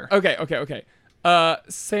does better. Okay.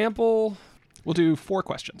 Sample... We'll do 4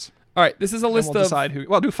 questions. All right. This is a list and we'll of... decide who...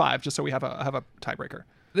 Well, I'll do 5 just so we have a tiebreaker.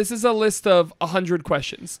 This is a list of 100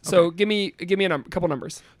 questions. So give me a couple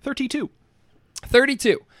numbers. 32.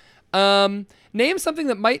 32. Name something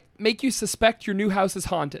that might make you suspect your new house is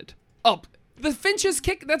haunted. Oh, the Finches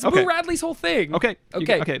kick. That's Boo Radley's whole thing. Okay.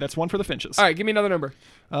 Okay. That's 1 for the Finches. All right. Give me another number.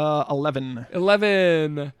 11.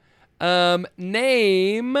 11.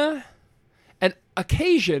 Name an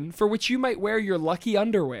occasion for which you might wear your lucky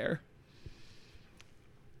underwear.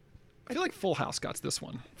 I feel like Full House got this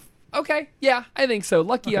one. Okay. Yeah, I think so.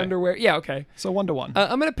 Lucky underwear. Yeah, okay. So 1-1.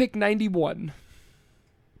 I'm going to pick 91.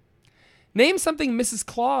 Name something Mrs.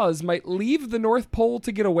 Claus might leave the North Pole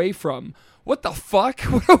to get away from. What the fuck?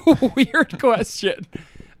 What a weird question.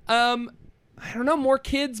 I don't know. More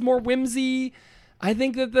kids, more whimsy. I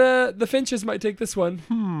think that the Finches might take this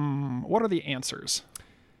one. What are the answers?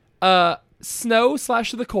 Snow /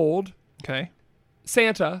 the cold. Okay.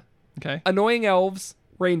 Santa. Okay. Annoying elves.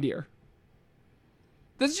 Reindeer.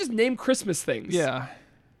 Let's just name Christmas things. Yeah.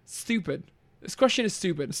 Stupid. This question is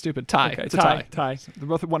stupid. Stupid. Tie. Okay, It's a tie. Tie. They're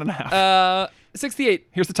both at 1.5. 68.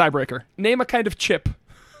 Here's the tiebreaker. Name a kind of chip.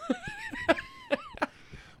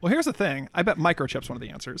 Well, here's the thing. I bet microchip's one of the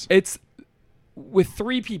answers. It's with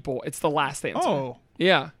 3 people. It's the last answer. Oh.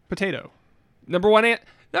 Yeah. Potato. Number one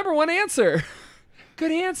answer.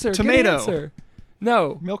 Good answer. Tomato. Good answer.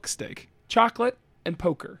 No. Milk steak. Chocolate and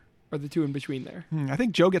poker are the 2 in between there. I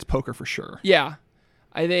think Joe gets poker for sure. Yeah.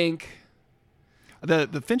 I think...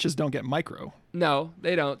 The Finches don't get micro. No,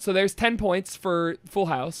 they don't. So there's 10 points for Full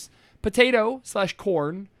House. Potato /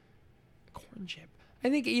 corn. Corn chip. I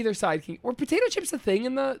think either side can... Were potato chips a thing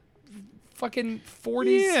in the fucking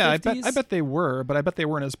 40s, Yeah, 50s? I bet they were, but I bet they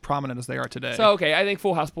weren't as prominent as they are today. So, okay, I think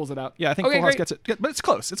Full House pulls it out. Yeah, I think Full House gets it. But it's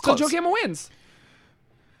close. It's So close. Joe Camel wins.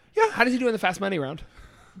 Yeah. How does he do in the fast money round?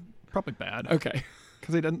 Probably bad. Okay.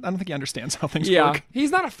 Because I don't think he understands how things Yeah, work. he's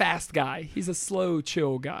not a fast guy. He's a slow,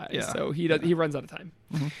 chill guy. Yeah. So he runs out of time.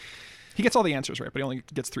 He gets all the answers right, but he only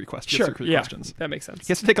gets 3 questions. Sure. Yeah. Questions. That makes sense.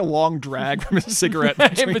 He has to take a long drag from his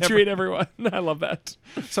cigarette in between everyone. I love that.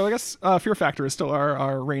 So I guess Fear Factor is still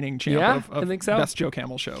our reigning champ of I think so. Best Joe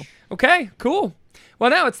Camel Show. Okay, cool. Well,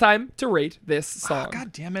 now it's time to rate this song. Oh,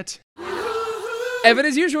 God damn it. Evan,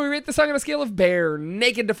 as usual, we rate the song on a scale of bare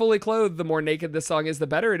naked to fully clothed. The more naked this song is, the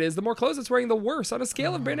better it is. The more clothes it's wearing, the worse. On a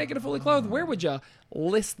scale of bare naked to fully clothed, where would you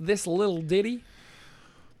list this little ditty?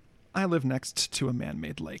 I live next to a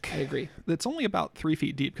man-made lake. I agree. It's only about 3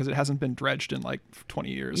 feet deep because it hasn't been dredged in like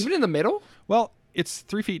 20 years. Even in the middle? Well, it's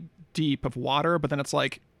 3 feet deep of water, but then it's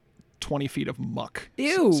like 20 feet of muck.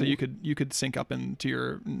 Ew. So you could sink up into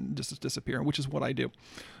your just disappear, which is what I do.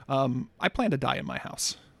 I plan to die in my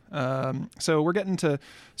house. So we're getting to.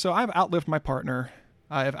 So I've outlived my partner.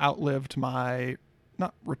 I have outlived my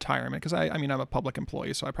not retirement because I mean I'm a public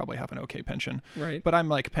employee, so I probably have an okay pension. Right. But I'm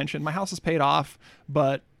like pension. My house is paid off,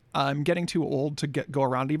 but I'm getting too old to go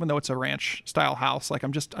around, even though it's a ranch style house. Like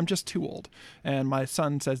I'm just too old. And my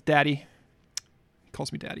son says, "Daddy." He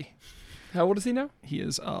calls me Daddy. How old is he now? He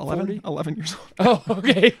is 11 years old. Oh,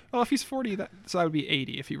 okay. Oh, if he's 40, so I would be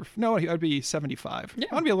 80. If he were, no, I would be 75. Yeah.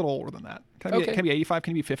 I want to be a little older than that. Can I be 85?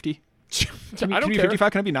 Can I be 50? I don't can be care.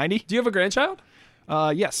 55? Can I be 90? Do you have a grandchild?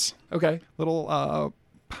 Yes. Okay. Little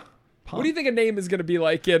What do you think a name is going to be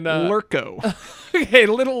like in Lurko. Okay,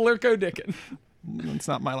 little Lurko Dickin. It's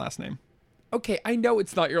not my last name. Okay, I know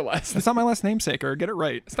it's not your last name. It's not my last namesaker. Get it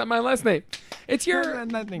right. It's not my last name. It's your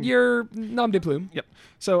nom de plume. Yep.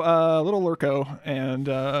 So little Lurko and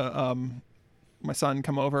my son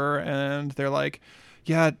come over and they're like,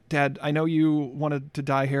 "Yeah, Dad, I know you wanted to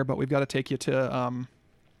die here, but we've got to take you to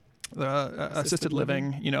assisted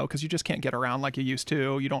living, because you just can't get around like you used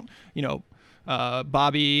to. You don't,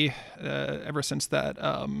 Bobby, ever since that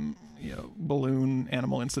balloon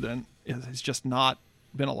animal incident, has just not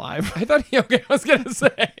been alive. I thought I was gonna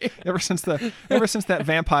say ever since that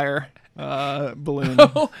vampire balloon.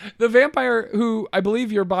 Oh, the vampire who I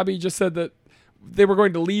believe your Bobby just said that they were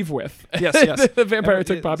going to leave with. Yes. The vampire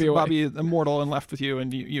took Bobby away. Bobby is immortal and left with you,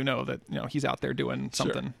 and you know that he's out there doing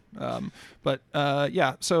something. Sure.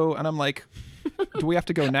 So and I'm like, do we have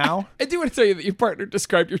to go now? I do want to tell you that your partner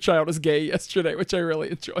described your child as gay yesterday, which I really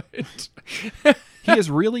enjoyed. He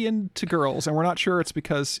is really into girls, and we're not sure it's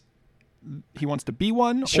because he wants to be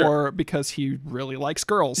one or because he really likes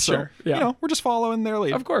girls. So, we're just following their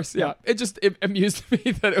lead. Of course, yeah. It amused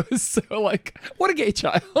me that it was so like, what a gay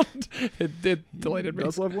child. It delighted me. He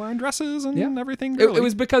does love wearing dresses and everything. It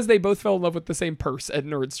was because they both fell in love with the same purse at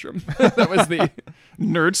Nordstrom. That was the...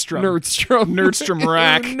 Nordstrom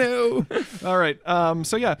rack. Oh, no. All right.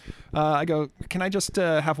 I go, can I just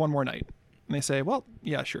have one more night? And they say, well,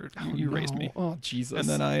 yeah, sure. You raised me. Oh, Jesus. And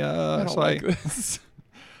then I don't like this.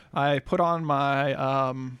 I put on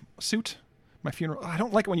my suit, my funeral. I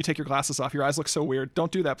don't like it when you take your glasses off. Your eyes look so weird.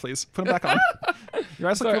 Don't do that, please. Put them back on. Your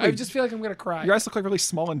eyes look really, I just feel like I'm gonna cry. Your eyes look like really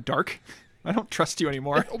small and dark. I don't trust you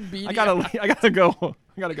anymore. I gotta go.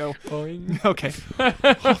 Boing. Okay.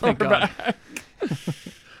 Oh, thank God.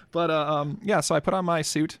 But so I put on my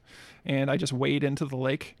suit and I just wade into the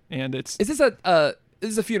lake, and it's. Is this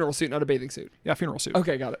a funeral suit, not a bathing suit? Yeah, funeral suit.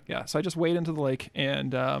 Okay, got it. Yeah, so I just wade into the lake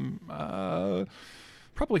and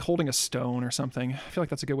probably holding a stone or something. I feel like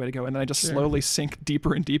that's a good way to go. And then I just slowly sink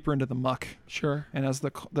deeper and deeper into the muck. Sure. And as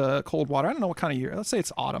the cold water, I don't know what kind of year. Let's say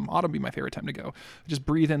it's autumn. Autumn would be my favorite time to go. I just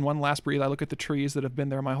breathe in one last breathe. I look at the trees that have been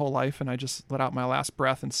there my whole life, and I just let out my last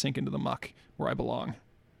breath and sink into the muck where I belong.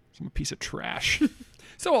 So I'm a piece of trash.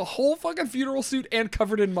 So a whole fucking funeral suit and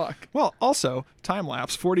covered in muck. Well, also, time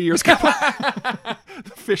lapse, 40 years ago.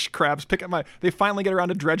 The fish crabs they finally get around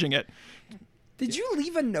to dredging it. Did you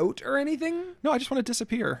leave a note or anything? No, I just want to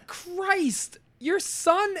disappear. Christ, your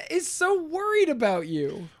son is so worried about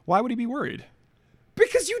you. Why would he be worried?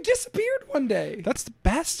 Because you disappeared one day. That's the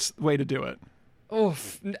best way to do it. Oh,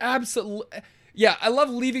 absolutely. Yeah, I love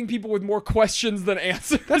leaving people with more questions than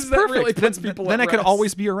answers. That's that perfect. Really puts people then at I could rest.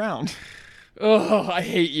 always be around. Oh, I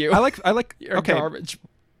hate you. I like. You're okay. garbage.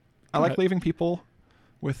 I like leaving people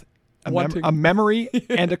with a memory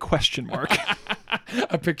and a question mark.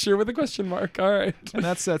 A picture with a question mark. All right. And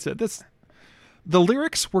that's it. The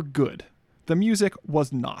lyrics were good. The music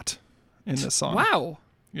was not in this song. Wow.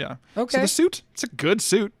 Yeah. Okay. So the suit, it's a good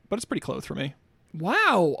suit, but it's pretty clothed for me.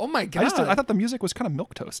 Wow. Oh my God. I thought the music was kind of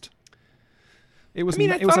milquetoast. It was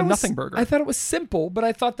it was a nothing burger. I thought it was simple, but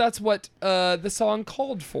I thought that's what the song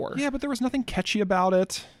called for. Yeah, but there was nothing catchy about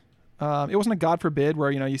it. It wasn't a God forbid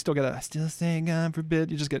where, you still get I still say God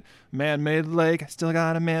forbid. You just get man-made lake. I still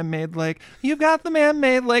got a man-made lake. You've got the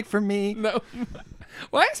man-made lake for me. No.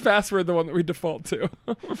 Why is password the one that we default to?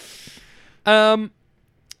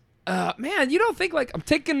 Man, you don't think like I'm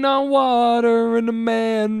taking on water in a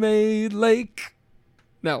man-made lake?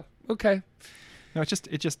 No. Okay. No, it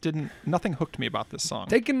just didn't. Nothing hooked me about this song.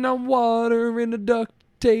 Taking on water in a duct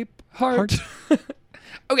tape heart.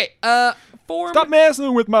 Okay. Stop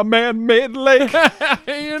messing with my man-made lake.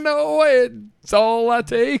 You know, it's all I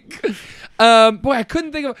take. Boy, I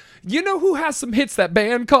couldn't think of. You know who has some hits? That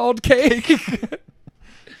band called Cake.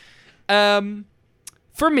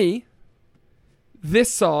 For me,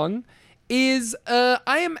 this song is I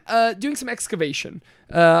am doing some excavation.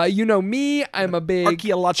 You know me, I'm a big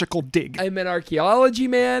archaeological dig. I'm an archaeology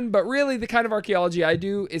man, but really the kind of archaeology I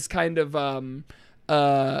do is kind of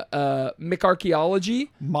McArchaeology.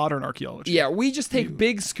 Modern archaeology. Yeah, we just take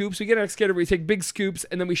big scoops. We get an excavator, we take big scoops,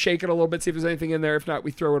 and then we shake it a little bit, see if there's anything in there. If not,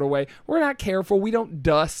 we throw it away. We're not careful. We don't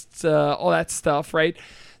dust all that stuff, right?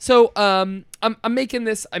 So I'm making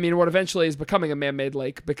this, I mean, what eventually is becoming a man-made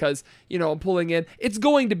lake because, you know, I'm pulling in. It's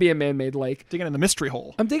going to be a man-made lake. Digging in the mystery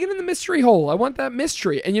hole. I'm digging in the mystery hole. I want that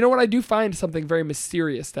mystery. And you know what? I do find something very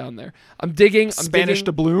mysterious down there. I'm digging. Spanish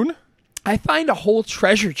doubloon? I find a whole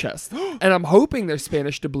treasure chest, and I'm hoping there's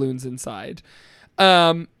Spanish doubloons inside.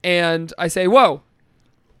 And I say, whoa,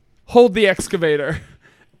 hold the excavator.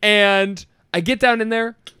 And I get down in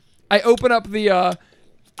there. I open up the...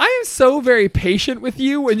 I am so very patient with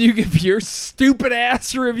you when you give your stupid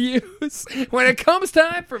ass reviews. When it comes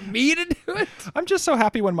time for me to do it, I'm just so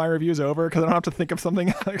happy when my review's over because I don't have to think of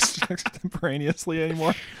something extemporaneously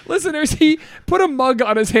anymore. Listeners, he put a mug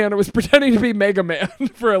on his hand and was pretending to be Mega Man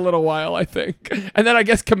for a little while, I think. And then I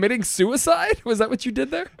guess committing suicide? Was that what you did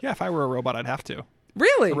there? Yeah, if I were a robot, I'd have to.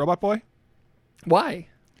 Really? A robot boy? Why?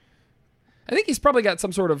 I think he's probably got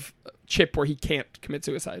some sort of chip where he can't commit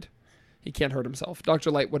suicide. He can't hurt himself.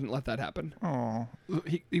 Dr. Light wouldn't let that happen. Oh,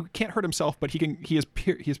 he can't hurt himself, but he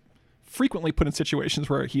is frequently put in situations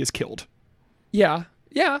where he is killed. Yeah.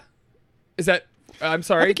 Is that? I'm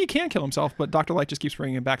sorry. I think he can kill himself, but Dr. Light just keeps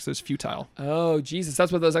bringing him back, so it's futile. Oh, Jesus,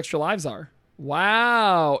 that's what those extra lives are.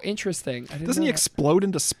 Wow, interesting. Doesn't he explode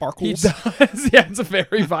into sparkles? He does. Yeah, it's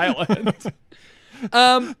very violent.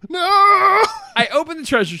 No! I open the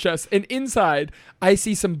treasure chest, and inside I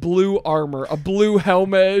see some blue armor, a blue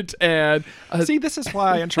helmet, and see, this is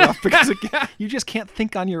why I interrupt because you just can't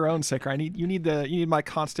think on your own, Sicker. You need my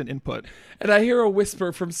constant input. And I hear a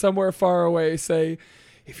whisper from somewhere far away say,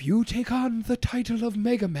 "If you take on the title of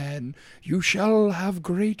Mega Man, you shall have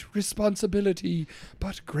great responsibility,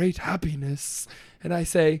 but great happiness." And I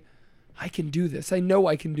say, I can do this. I know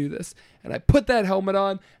I can do this. And I put that helmet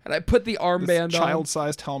on, and I put the armband on.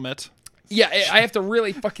 Child-sized helmet. Yeah, I have to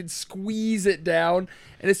really fucking squeeze it down.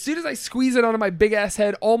 And as soon as I squeeze it onto my big-ass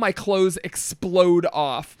head, all my clothes explode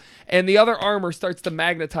off. And the other armor starts to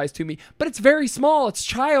magnetize to me. But it's very small. It's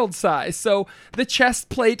child size. So the chest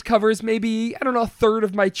plate covers maybe, I don't know, a third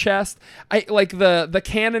of my chest. The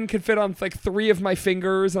cannon could fit on like 3 of my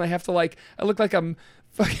fingers. And I have to I look like I'm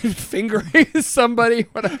fucking fingering somebody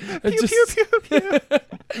when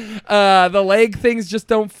the leg things just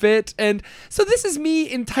don't fit, and so this is me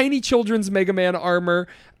in tiny children's Mega Man armor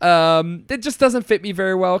that just doesn't fit me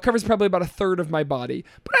very well. It covers probably about a third of my body,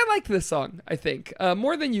 but I like this song, I think,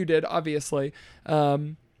 more than you did, obviously.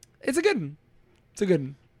 It's a good one.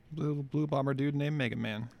 Blue bomber dude named Mega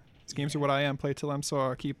Man. These games are what I am. Play till I'm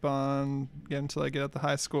sore. Keep on getting till I get at the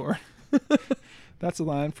high score. That's a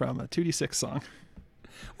line from a 2D6 song.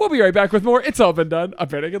 We'll be right back with more It's All Been Done, a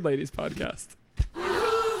Barenaked Ladies podcast.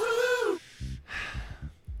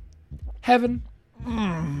 Heaven.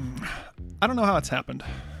 I don't know how it's happened,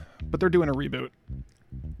 but they're doing a reboot.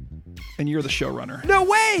 And you're the showrunner. No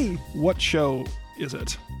way! What show is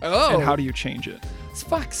it? Oh. And how do you change it?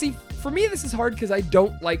 Fuck, see, for me this is hard because I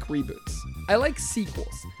don't like reboots. I like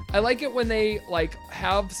sequels. I like it when they,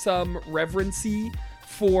 have some reverency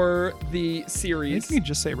for the series. I think you can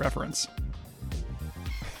just say reference.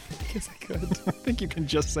 I guess I could. I think you can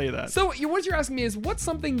just say that. So what you're asking me is, what's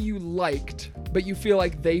something you liked, but you feel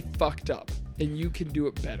like they fucked up, and you can do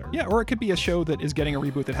it better? Yeah, or it could be a show that is getting a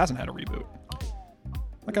reboot that hasn't had a reboot.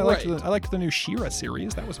 I liked the new She-Ra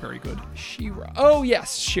series. That was very good. She-Ra. Oh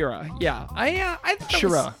yes, She-Ra. Yeah, I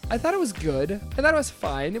thought it was good. I thought it was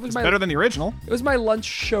fine. It was better than the original. It was my lunch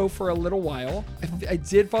show for a little while. I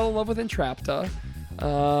did fall in love with Entrapta.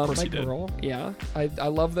 My girl. Did. Yeah. I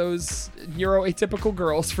love those neuroatypical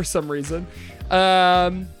girls for some reason.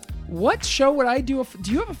 What show would I do?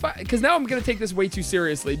 Do you have a... Because now I'm going to take this way too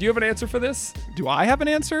seriously. Do you have an answer for this? Do I have an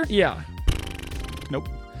answer? Yeah. Nope.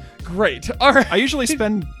 Great. All right. I usually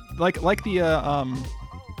spend, like the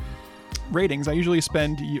ratings, I usually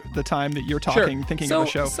spend the time that you're talking thinking of a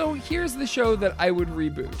show. So here's the show that I would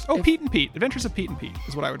reboot. Pete and Pete. Adventures of Pete and Pete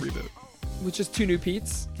is what I would reboot. with just 2 new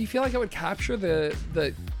Petes, do you feel like it would capture the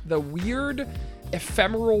weird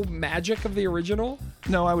ephemeral magic of the original?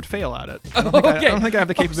 No, I would fail at it. I don't think I have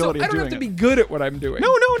the capability so of doing it. I don't have to be good at what I'm doing.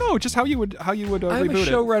 No. Just how you would I'm reboot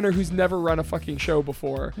a showrunner who's never run a fucking show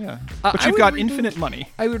before. it. Yeah. But you've got infinite money.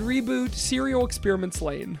 I would reboot Serial Experiments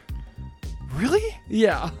Lane. Really?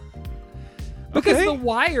 Yeah. Because Okay. The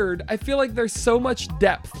Wired, I feel like there's so much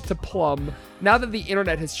depth to plumb now that the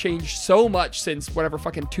internet has changed so much since whatever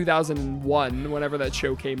fucking 2001, whenever that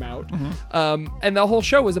show came out. And the whole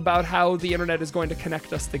show was about how the internet is going to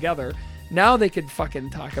connect us together. Now they could fucking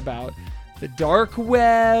talk about the dark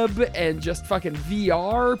web and just fucking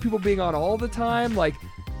VR, people being on all the time. Like,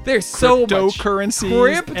 there's so much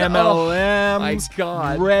Cryptocurrencies, MLMs, Oh, my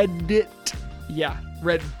God. Reddit. Yeah,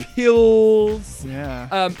 red pills. Yeah.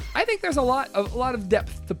 I think there's a lot of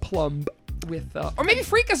depth to plumb with, or maybe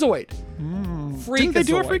Freakazoid. Didn't they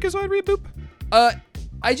do a Freakazoid reboot?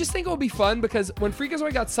 I just think it would be fun because when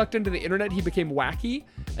Freakazoid got sucked into the internet, he became wacky.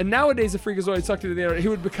 And nowadays, if Freakazoid sucked into the internet, he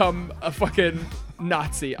would become a fucking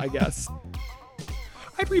Nazi, I guess.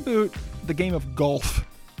 I'd reboot the game of golf.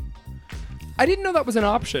 I didn't know that was an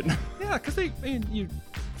option. Yeah, because you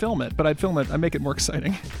film it, but I'd make it more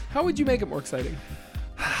exciting. How would you make it more exciting?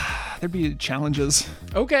 There'd be challenges,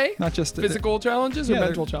 Okay. not just Physical challenges or yeah,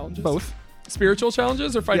 mental challenges? Both. Spiritual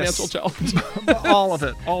challenges or financial Yes. challenges? All of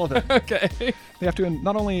it. Okay. They have to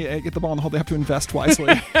not only get the ball in the hole, they have to invest wisely.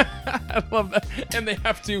 I love that. And they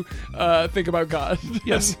have to think about God.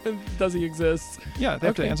 Yes. Does he exist? Yeah, they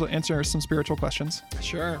have Okay. to answer some spiritual questions.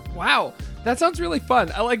 Sure. Wow. That sounds really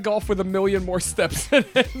fun. I like golf with a million more steps in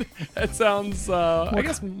it. That sounds, I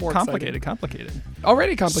guess, more complicated. exciting.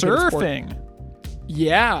 Already complicated. sport. Surfing.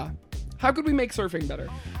 Yeah. How could we make surfing better?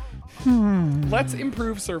 Let's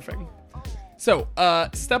improve surfing. So,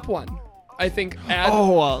 step 1. I think add...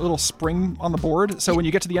 Oh, a little spring on the board. So when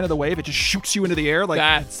you get to the end of the wave, it just shoots you into the air like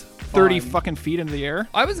That's 30 fun. fucking feet into the air.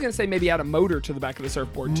 I was going to say maybe add a motor to the back of the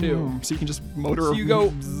surfboard, too. So you can just motor. So you go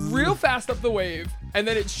real fast up the wave, and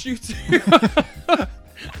then it shoots you.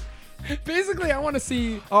 Basically, I want to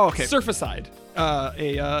see surficide.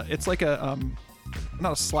 It's like a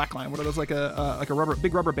not a slack line. What are those? Like a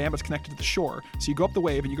big rubber band that's connected to the shore. So you go up the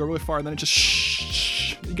wave and you go really far, and then it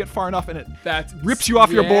just you get far enough, and it rips you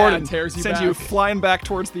off your board and tears you sends back. you flying back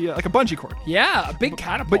towards the like a bungee cord. Yeah, a big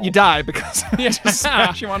catapult. But you die because it just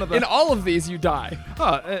smash you onto the. In all of these, you die.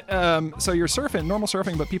 So you're surfing, normal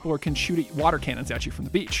surfing, but people can shoot water cannons at you from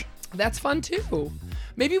the beach. That's fun too.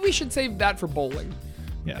 Maybe we should save that for bowling.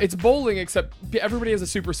 Yeah. It's bowling, except everybody has a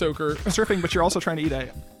super soaker. Surfing, but you're also trying to eat a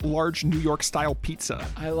large New York style pizza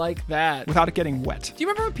I like that. without it getting wet. Do you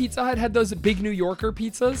remember when Pizza Hut had those big New Yorker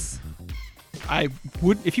pizzas? I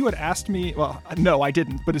would, if you had asked me, well, no, I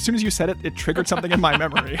didn't. But as soon as you said it, it triggered something in my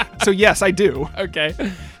memory. So yes, I do. Okay.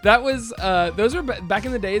 That was, those were back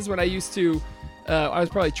in the days when I used to, I was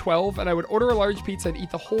probably 12, and I would order a large pizza and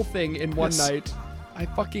eat the whole thing in one Yes. night. I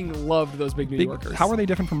fucking loved those big New Yorkers. How are they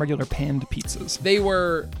different from regular panned pizzas? They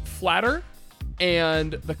were flatter,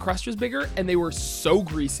 and the crust was bigger, and they were so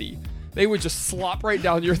greasy. They would just slop right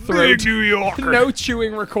down your throat. Big New Yorker. No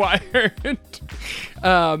chewing required.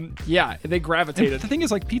 Yeah, they And gravitated. the thing is,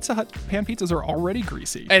 like, Pizza Hut pan pizzas are already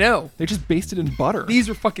greasy. I know. They just basted in butter. These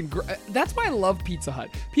were fucking that's why I love Pizza Hut.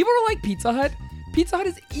 People don't like Pizza Hut. Pizza Hut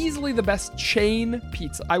is easily the best chain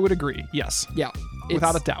pizza. I would agree. Yes. Yeah.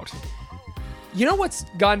 Without a doubt. You know what's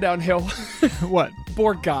gone downhill? What?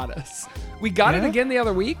 Borgatas. We got it Yeah? again the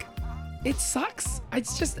other week. It sucks.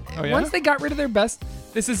 It's just Oh, yeah? once they got rid of their best.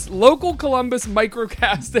 This is local Columbus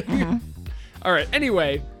microcasting. Mm-hmm. All right.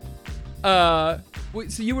 Anyway, so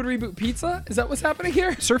you would reboot pizza? Is that what's happening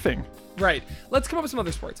here? Surfing. Right. Let's come up with some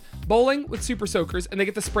other sports. Bowling with super soakers, and they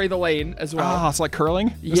get to spray the lane as well. Ah, it's like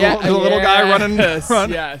curling. There's Yeah, a little guy running. Run.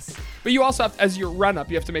 Yes. But you also have, as you run up,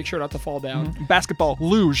 you have to make sure not to fall down. Basketball,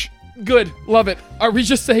 luge. Good. Love it. Are we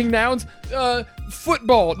just saying nouns?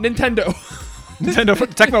 Football, Nintendo. Nintendo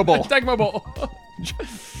Tecmo Bowl. Tecmo Bowl.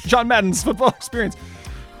 John Madden's football experience.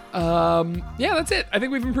 Yeah, that's it. I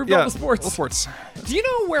think we've improved all the sports. All sports. Do you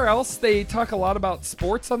know where else they talk a lot about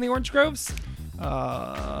sports on the Orange Groves?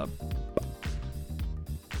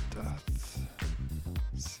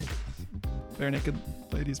 Bare Naked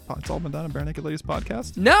Ladies. It's all been done in Bare Naked Ladies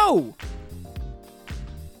podcast. No.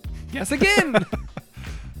 Guess again.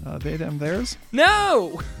 They, them, theirs.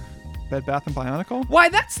 No. Bed Bath and Bionicle. Why,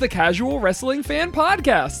 that's the Casual Wrestling Fan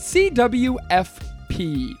Podcast,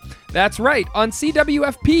 CWFP. That's right. On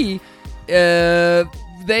CWFP,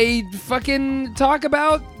 they fucking talk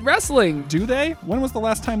about wrestling. Do they? When was the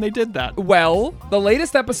last time they did that? Well, the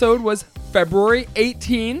latest episode was February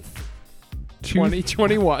 18th.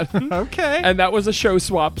 2021. Okay. And that was a show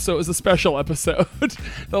swap, so it was a special episode.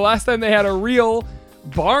 The last time they had a real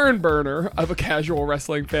barn burner of a casual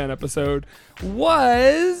wrestling fan episode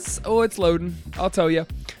was... Oh, it's loading. I'll tell you.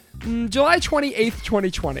 July 28th,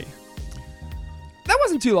 2020. That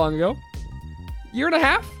wasn't too long ago. Year and a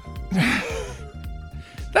half?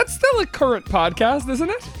 That's still a current podcast, isn't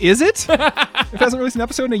it? Is it? It hasn't released an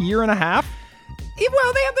episode in a year and a half?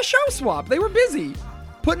 Well, they had the show swap. They were busy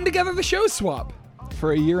putting together the show swap.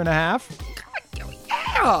 For a year and a half?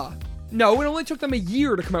 Yeah. No, it only took them a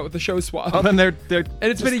year to come out with the show swap. Well, then they're and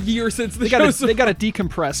it's been a year since the they show gotta, swap. They got to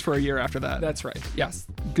decompress for a year after that. That's right. Yes.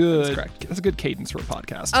 Good. That's correct. That's a good cadence for a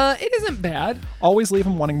podcast. It isn't bad. Always leave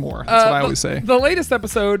them wanting more. That's what I always say. The latest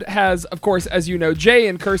episode has, of course, as you know, Jay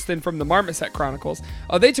and Kirsten from the Marmoset Chronicles.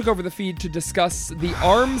 They took over the feed to discuss the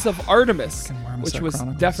Arms of Artemis, Marmoset which was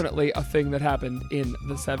Chronicles. definitely a thing that happened in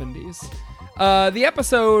the 70s. The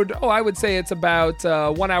episode, I would say it's about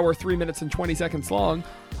 1 hour, 3 minutes, and 20 seconds long.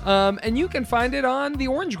 And you can find it on the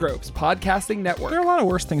Orange Groves Podcasting Network. There are a lot of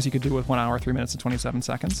worse things you could do with 1 hour, 3 minutes, and 27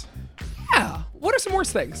 seconds. Yeah. What are some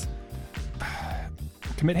worse things?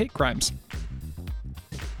 Commit hate crimes.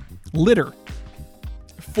 Litter.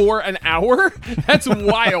 For an hour? That's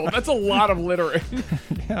wild. That's a lot of littering.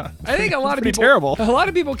 Yeah. I think a lot of pretty people. terrible. A lot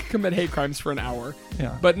of people can commit hate crimes for an hour.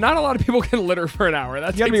 Yeah. But not a lot of people can litter for an hour.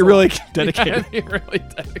 That's You gotta be really dedicated. You gotta be really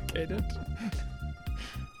dedicated.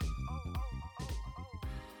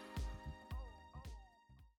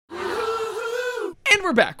 And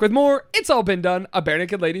we're back with more It's All Been Done, a Bare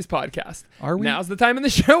Naked Ladies podcast. Are we? Now's the time in the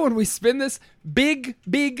show when we spin this big.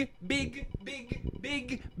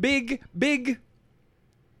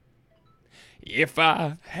 If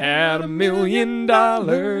I had $1 million.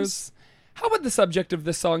 How would the subject of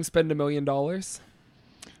this song spend $1 million?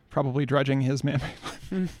 Probably dredging his man.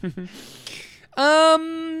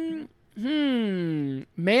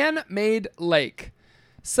 Man-made lake.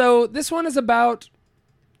 So this one is about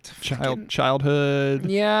Childhood.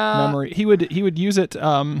 Yeah. Memory. He would use it.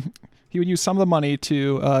 He would use some of the money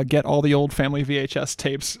to get all the old family VHS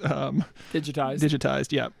tapes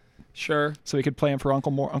digitized. Yeah. Sure. So he could play him for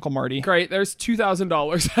Uncle Marty. Great. There's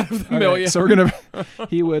 $2,000 out of the Okay, million. so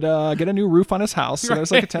he would get a new roof on his house. So there's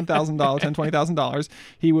like a $20,000.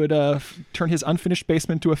 He would turn his unfinished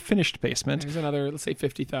basement to a finished basement. There's another, let's say,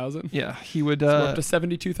 $50,000. Yeah, he would. So we're up to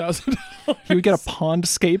 $72,000. He would get a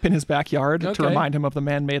pondscape in his backyard to Okay. remind him of the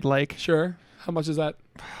man-made lake. Sure. How much is that?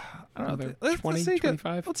 I don't know. Another 20, let's say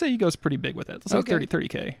 25? Let's say he goes pretty big with it. Let's say Okay.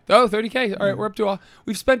 30K. Oh, 30K. All right, we're up to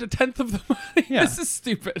we've spent a tenth of the money. Yeah. This is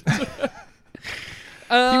stupid. He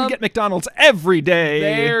would get McDonald's every day.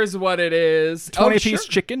 There's what it is. 20-piece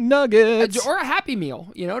chicken nuggets. Or a Happy Meal,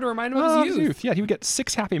 to remind him Oh, of his youth. Yeah, he would get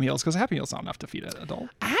 6 Happy Meals because a Happy Meal's not enough to feed an adult.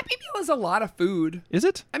 A Happy Meal is a lot of food. Is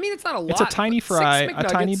it? I mean, it's not a lot. It's a tiny but fry, 6 a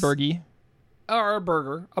tiny McNuggets, burgie. Or a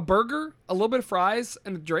burger. A burger, a little bit of fries,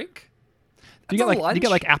 and a drink. Do you That's a get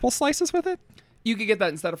lunch. apple slices with it? You could get that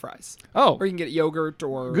instead of fries. Oh, Or you can get yogurt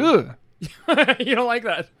or... good. You don't like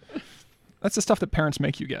that? That's the stuff that parents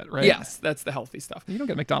make you get, right? Yes, that's the healthy stuff. You don't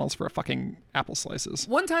get McDonald's for a fucking apple slices.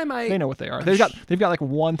 One time They know what they are. They've got like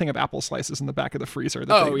one thing of apple slices in the back of the freezer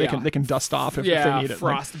that they can dust off if they need it.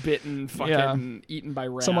 Frostbitten, fucking eaten by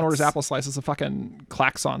rats. Someone orders apple slices, the fucking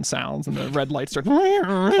klaxon sounds and the red lights start.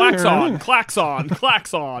 Klaxon.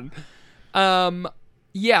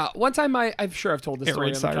 Yeah, one time I'm sure I've told this Air story raid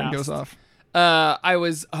in the siren past. goes off. I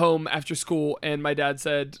was home after school and my dad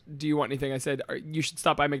said, "Do you want anything?" I said, "You should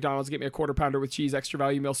stop by McDonald's, get me a quarter pounder with cheese, extra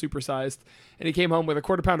value meal, supersized." And he came home with a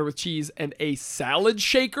quarter pounder with cheese and a salad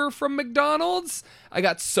shaker from McDonald's. I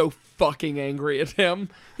got so fucking angry at him.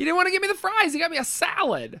 He didn't want to give me the fries. He got me a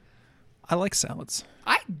salad. I like salads.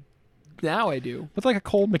 Now I do. With like a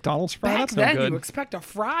cold McDonald's fry, Back that's then, no good. you expect a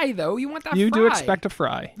fry though. You want that You fry. do expect a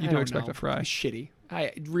fry. You I do don't expect know. a fry. It's shitty.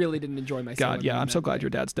 I really didn't enjoy myself. God, yeah, I'm so glad your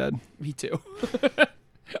dad's dead. Me too.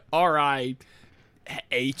 R.I.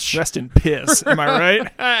 H. Rest in piss. Am I right?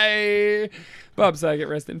 Hey. Bob Saget,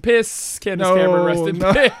 rest in piss. Candace No, Cameron, rest in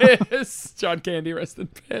no. piss. John Candy, rest in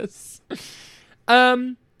piss.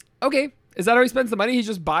 Okay. Is that how he spends the money? He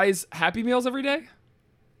just buys Happy Meals every day?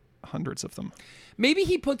 Hundreds of them. Maybe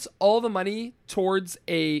he puts all the money towards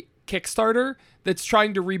a Kickstarter that's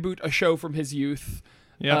trying to reboot a show from his youth.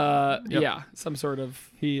 Yep. Yeah, some sort of.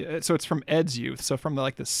 So it's from Ed's youth. So from the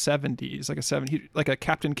 70s, like a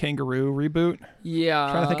Captain Kangaroo reboot. Yeah.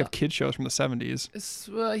 I'm trying to think of kid shows from the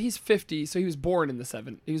 70s. He's 50, so he was born in the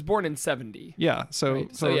 70s. He was born in 70. Yeah. So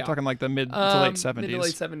Right. so we're talking like the mid to late 70s. Mid to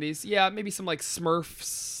late 70s. Yeah, maybe some like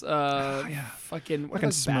Smurfs. Fucking what are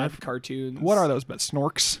those bad cartoons? What are those? But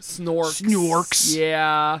Snorks. Snorks.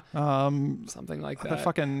 Yeah. Something like The that.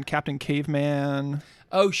 fucking Captain Caveman.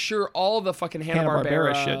 Oh, sure. All the fucking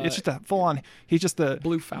Hanna-Barbera shit. It's just a full on. He's just the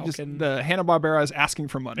Blue Falcon. The Hanna-Barbera is asking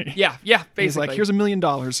for money. Yeah, basically. He's like, here's $1 million.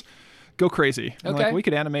 Go crazy. And Okay. we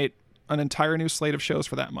could animate an entire new slate of shows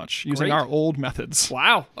for that much using Great. our old methods.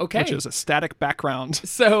 Wow. Okay. Which is a static background.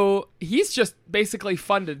 So he's just basically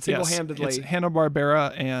funded single-handedly. Yes, it's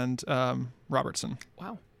Hanna-Barbera and Robertson.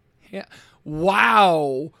 Wow. Yeah.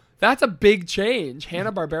 Wow. That's a big change.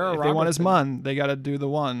 Hanna-Barbera. If they want his mun, they got to do the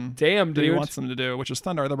one Damn, that he dude. wants them to do, which is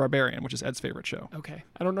Thundar the Barbarian, which is Ed's favorite show. Okay.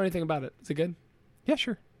 I don't know anything about it. Is it good? Yeah,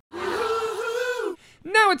 sure.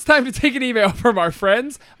 Now it's time to take an email from our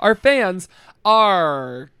friends, our fans,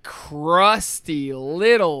 our crusty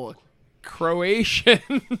little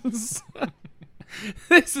Croatians.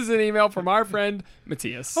 This is an email from our friend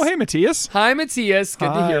Matthias. Oh, hey, Matthias. Hi, Matthias.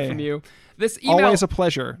 Good to hear Hi. from you. This email, Always a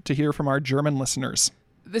pleasure to hear from our German listeners.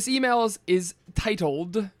 This email is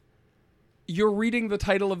titled. You're reading the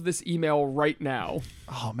title of this email right now.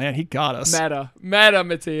 Oh, man, he got us. Meta,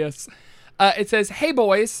 Matthias. It says, "Hey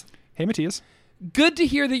boys, Hey, Matthias. good to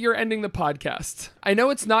hear that you're ending the podcast. I know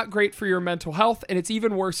it's not great for your mental health, and it's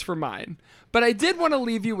even worse for mine. But I did want to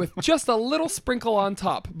leave you with just a little sprinkle on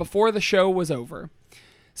top before the show was over."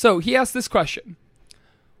 So he asked this question: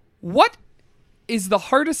 what is the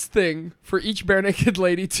hardest thing for each bare naked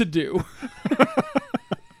lady to do?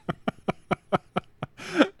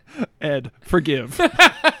 Ed, forgive.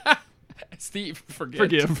 Steve,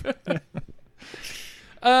 Forgive.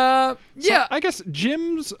 Yeah. I guess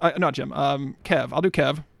Jim's... not Jim. Kev. I'll do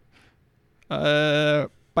Kev.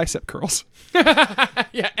 Bicep curls.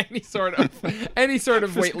 Yeah, any sort of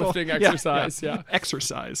weightlifting exercise. Yeah.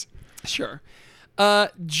 Exercise. Sure.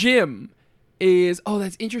 Jim is... Oh,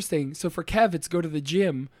 that's interesting. So for Kev, it's go to the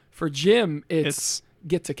gym. For Jim, it's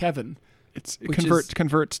get to Kevin. It's Which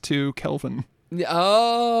convert to Kelvin.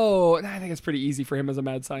 Oh, I think it's pretty easy for him as a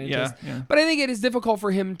mad scientist. Yeah. But I think it is difficult for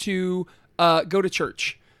him to go to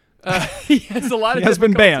church. He has a lot of He has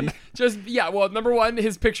been difficulty. banned. Well, number one,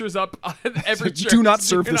 his picture's up on every church. Do not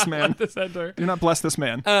serve Do this not man. let this enter. Do not bless this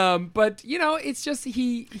man. But it's just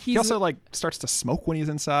he's He also starts to smoke when he's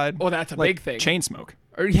inside. Oh, that's a big thing. Chain smoke.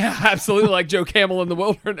 Yeah, absolutely, like Joe Camel in the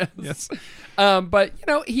wilderness. Yes. But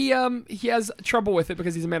he has trouble with it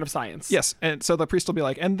because he's a man of science. Yes, and so the priest will be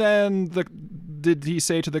like, and then did he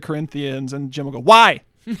say to the Corinthians? And Jim will go, why?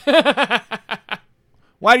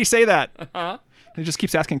 Why did he say that? Uh-huh. And he just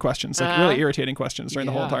keeps asking questions, like really irritating questions during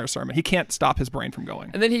the whole Yeah. entire sermon. He can't stop his brain from going.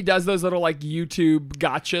 And then he does those little like YouTube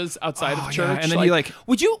gotchas outside of church. And then he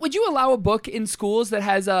would you allow a book in schools that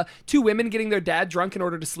has two women getting their dad drunk in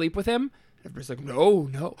order to sleep with him? Everybody's like,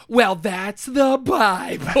 no. Well, that's the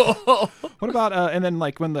Bible. What about and then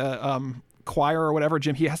like when the choir or whatever,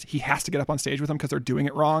 Jim, he has to get up on stage with them because they're doing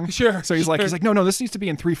it wrong. Sure, So he's like, no, this needs to be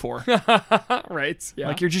in 3/4. Right. Yeah.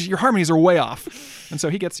 Like your harmonies are way off. And so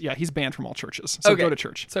he's banned from all churches. So Okay. go to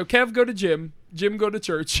church. So Kev, go to Jim. Jim, go to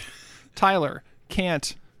church. Tyler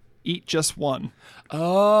can't eat just one.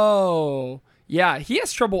 Oh. Yeah, he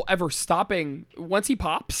has trouble ever stopping once he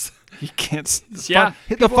pops. He can't. Yeah,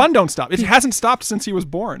 The fun don't stop. It hasn't stopped since he was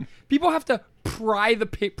born. People have to pry the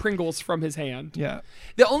Pringles from his hand. Yeah.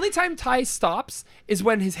 The only time Ty stops is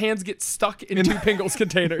when his hands get stuck in two Pringles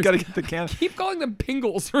containers. Gotta get the can. Keep calling them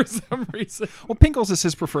Pingles for some reason. Well, Pingles is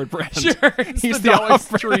his preferred brand. Sure, it's He's the Dollar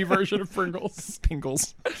off-brand. Tree version of Pringles.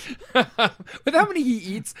 Pingles. With how many he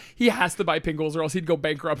eats, he has to buy Pingles or else he'd go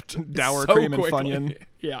bankrupt. Sour so cream and quickly. Funyun.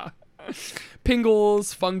 Yeah.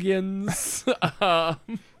 Pingles, Fungians,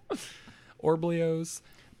 Orbleos.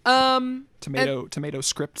 Tomato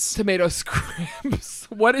scripts. Tomato scripts.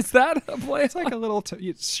 What is that? A play? It's like a little.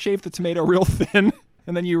 You shave the tomato real thin,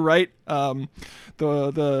 and then you write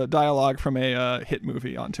the dialogue from a hit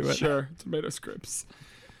movie onto it. Sure, tomato scripts.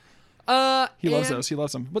 He loves those. He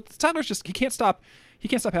loves them. But Tyler's just he can't stop. He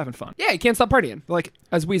can't stop having fun. Yeah, he can't stop partying. Like,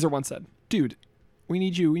 As Weezer once said. dude, we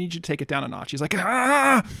need you to take it down a notch. He's like,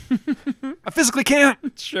 I physically can't.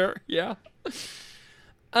 Sure, yeah.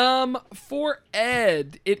 For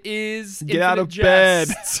Ed, it is Get out of Infinite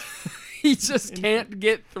Jest. He just can't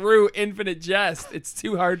get through Infinite Jest. It's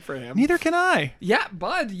too hard for him. Neither can I. Yeah,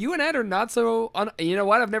 bud, you and Ed are not so... you know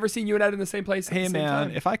what? I've never seen you and Ed in the same place at Hey the same man,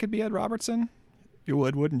 time. if I could be Ed Robertson, you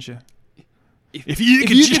would, wouldn't you? If you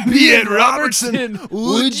could be Ed Robertson,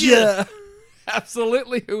 would ya?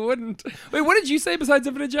 Absolutely, who wouldn't? Wait, what did you say besides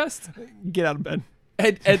Infinite Jest? Get out of bed.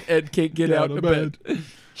 Ed can't get out of bed.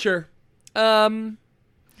 Sure.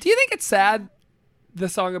 Do you think it's sad, the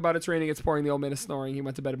song about it's raining, it's pouring, the old man is snoring, he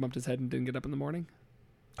went to bed and bumped his head and didn't get up in the morning?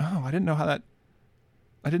 Oh, I didn't know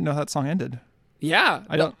that song ended. Yeah.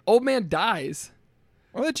 The old man dies.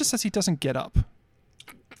 Well, it just says he doesn't get up.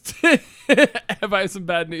 Have I some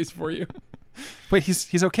bad news for you? Wait,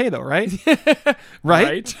 he's okay though, right?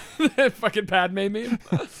 Right? Fucking Padme meme.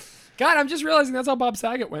 God, I'm just realizing that's how Bob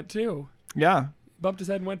Saget went too. Yeah. Bumped his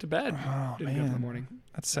head and went to bed. Oh, Didn't get up in the morning.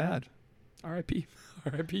 That's sad. R.I.P.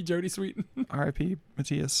 R.I.P. Jodie Sweetin. R.I.P.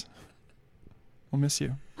 Matthias. We'll miss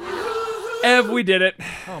you. Ev, we did it.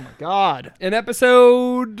 Oh my God. An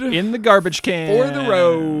episode in the garbage can. For the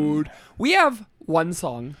road. We have one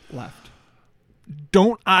song left.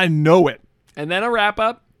 Don't I know it? And then a wrap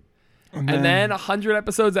up. And then 100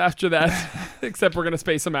 episodes after that. Except we're going to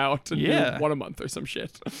space them out and do one a month or some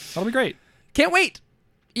shit. That'll be great. Can't wait.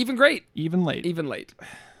 Even great. Even late. Even late.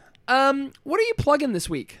 What are you plugging this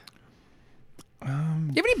week? Do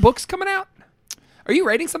you have any books coming out? Are you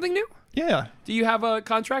writing something new? Yeah. Do you have a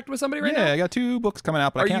contract with somebody right now? Yeah, I got 2 books coming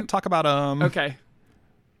out, but I can't talk about them. Okay.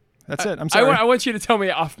 That's it. I'm sorry. I want you to tell me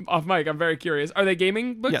off mic. I'm very curious. Are they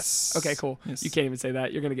gaming books? Yes. Okay, cool. Yes. You can't even say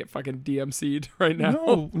that. You're going to get fucking DMC'd right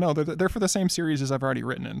now. No, they're for the same series as I've already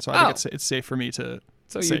written in, so I think it's safe for me to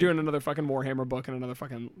So you're doing another fucking Warhammer book and another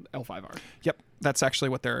fucking L5R. Yep. That's actually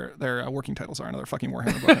what their working titles are. Another fucking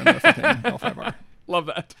Warhammer book and another fucking L5R. Love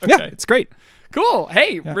that. Okay. Yeah, it's great. Cool.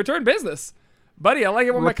 Hey, return business. Buddy, I like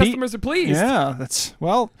it when my customers are pleased. Yeah,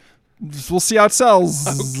 we'll see how it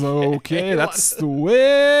sells. Okay, that's the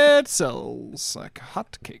way it sells. Like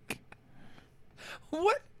hot cake.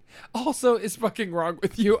 What also is fucking wrong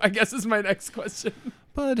with you, I guess is my next question.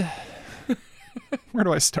 But where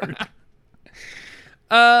do I start?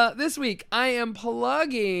 This week I am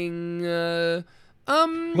plugging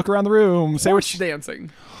look around the room. Say horse dancing.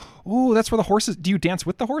 Oh, that's where the horses. Do you dance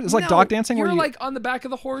with the horse? It's like No, dog dancing. You're where you like on the back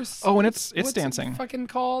of the horse. Oh, and it's What's dancing. It fucking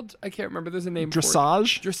called? I can't remember. There's a name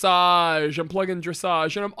Dressage? for it. Dressage. I'm plugging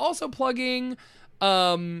dressage, and I'm also plugging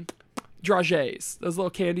dragees. Those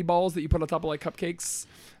little candy balls that you put on top of like cupcakes.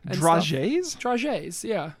 Dragees? Dragees.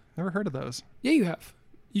 Yeah. Never heard of those. Yeah, you have.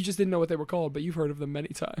 You just didn't know what they were called, but you've heard of them many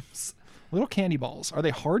times. Little candy balls. Are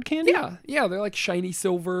they hard candy? Yeah. They're like shiny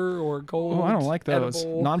silver or gold. Oh, I don't like those.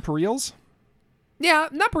 Edible. Non-pareils? Yeah,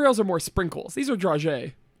 nonpareils are more sprinkles. These are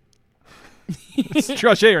dragee.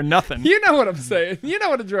 Dragee or nothing. You know what I'm saying. You know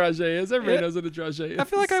what a dragee is. Everybody knows what a dragee is. I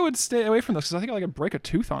feel like I would stay away from this because I think I could break a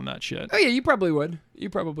tooth on that shit. Oh yeah, you probably would.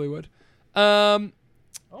 Oh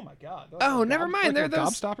my God. Oh, never mind. They're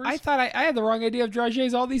those gobstoppers? I thought I had the wrong idea of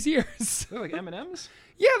dragees all these years. They're like M&Ms?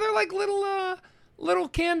 Yeah, they're like little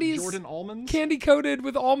candies. Jordan almonds? Candy coated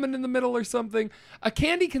with almond in the middle or something. A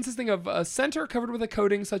candy consisting of a center covered with a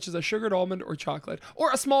coating such as a sugared almond or chocolate.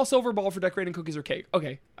 Or a small silver ball for decorating cookies or cake.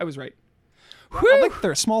 Okay, I was right. I like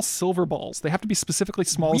they're small silver balls. They have to be specifically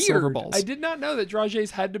small silver balls. I did not know that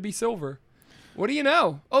dragees had to be silver. What do you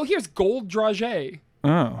know? Oh, here's gold dragee.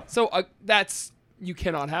 Oh. So that's... You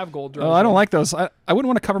cannot have gold dragee. Oh, I don't like those. I wouldn't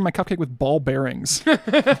want to cover my cupcake with ball bearings.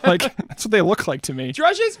 Like, that's what they look like to me.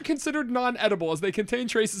 Dragees are considered non-edible as they contain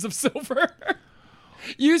traces of silver.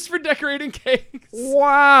 Used for decorating cakes.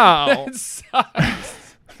 Wow. That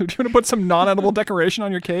sucks. Do you want to put some non-edible decoration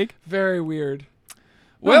on your cake? Very weird.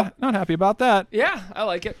 Well, not happy about that. Yeah, I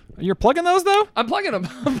like it. You're plugging those, though? I'm plugging them.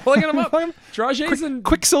 I'm plugging them up. Dragees and...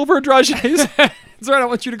 Quicksilver dragees. That's right. I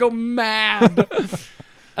want you to go mad.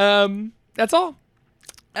 That's all.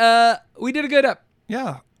 We did a good up.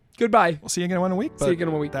 Yeah. Goodbye. We'll see you again in 1 week. See you again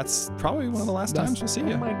in 1 week. That's probably one of the last times we'll see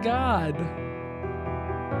you. Oh my God.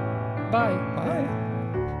 Bye. Bye.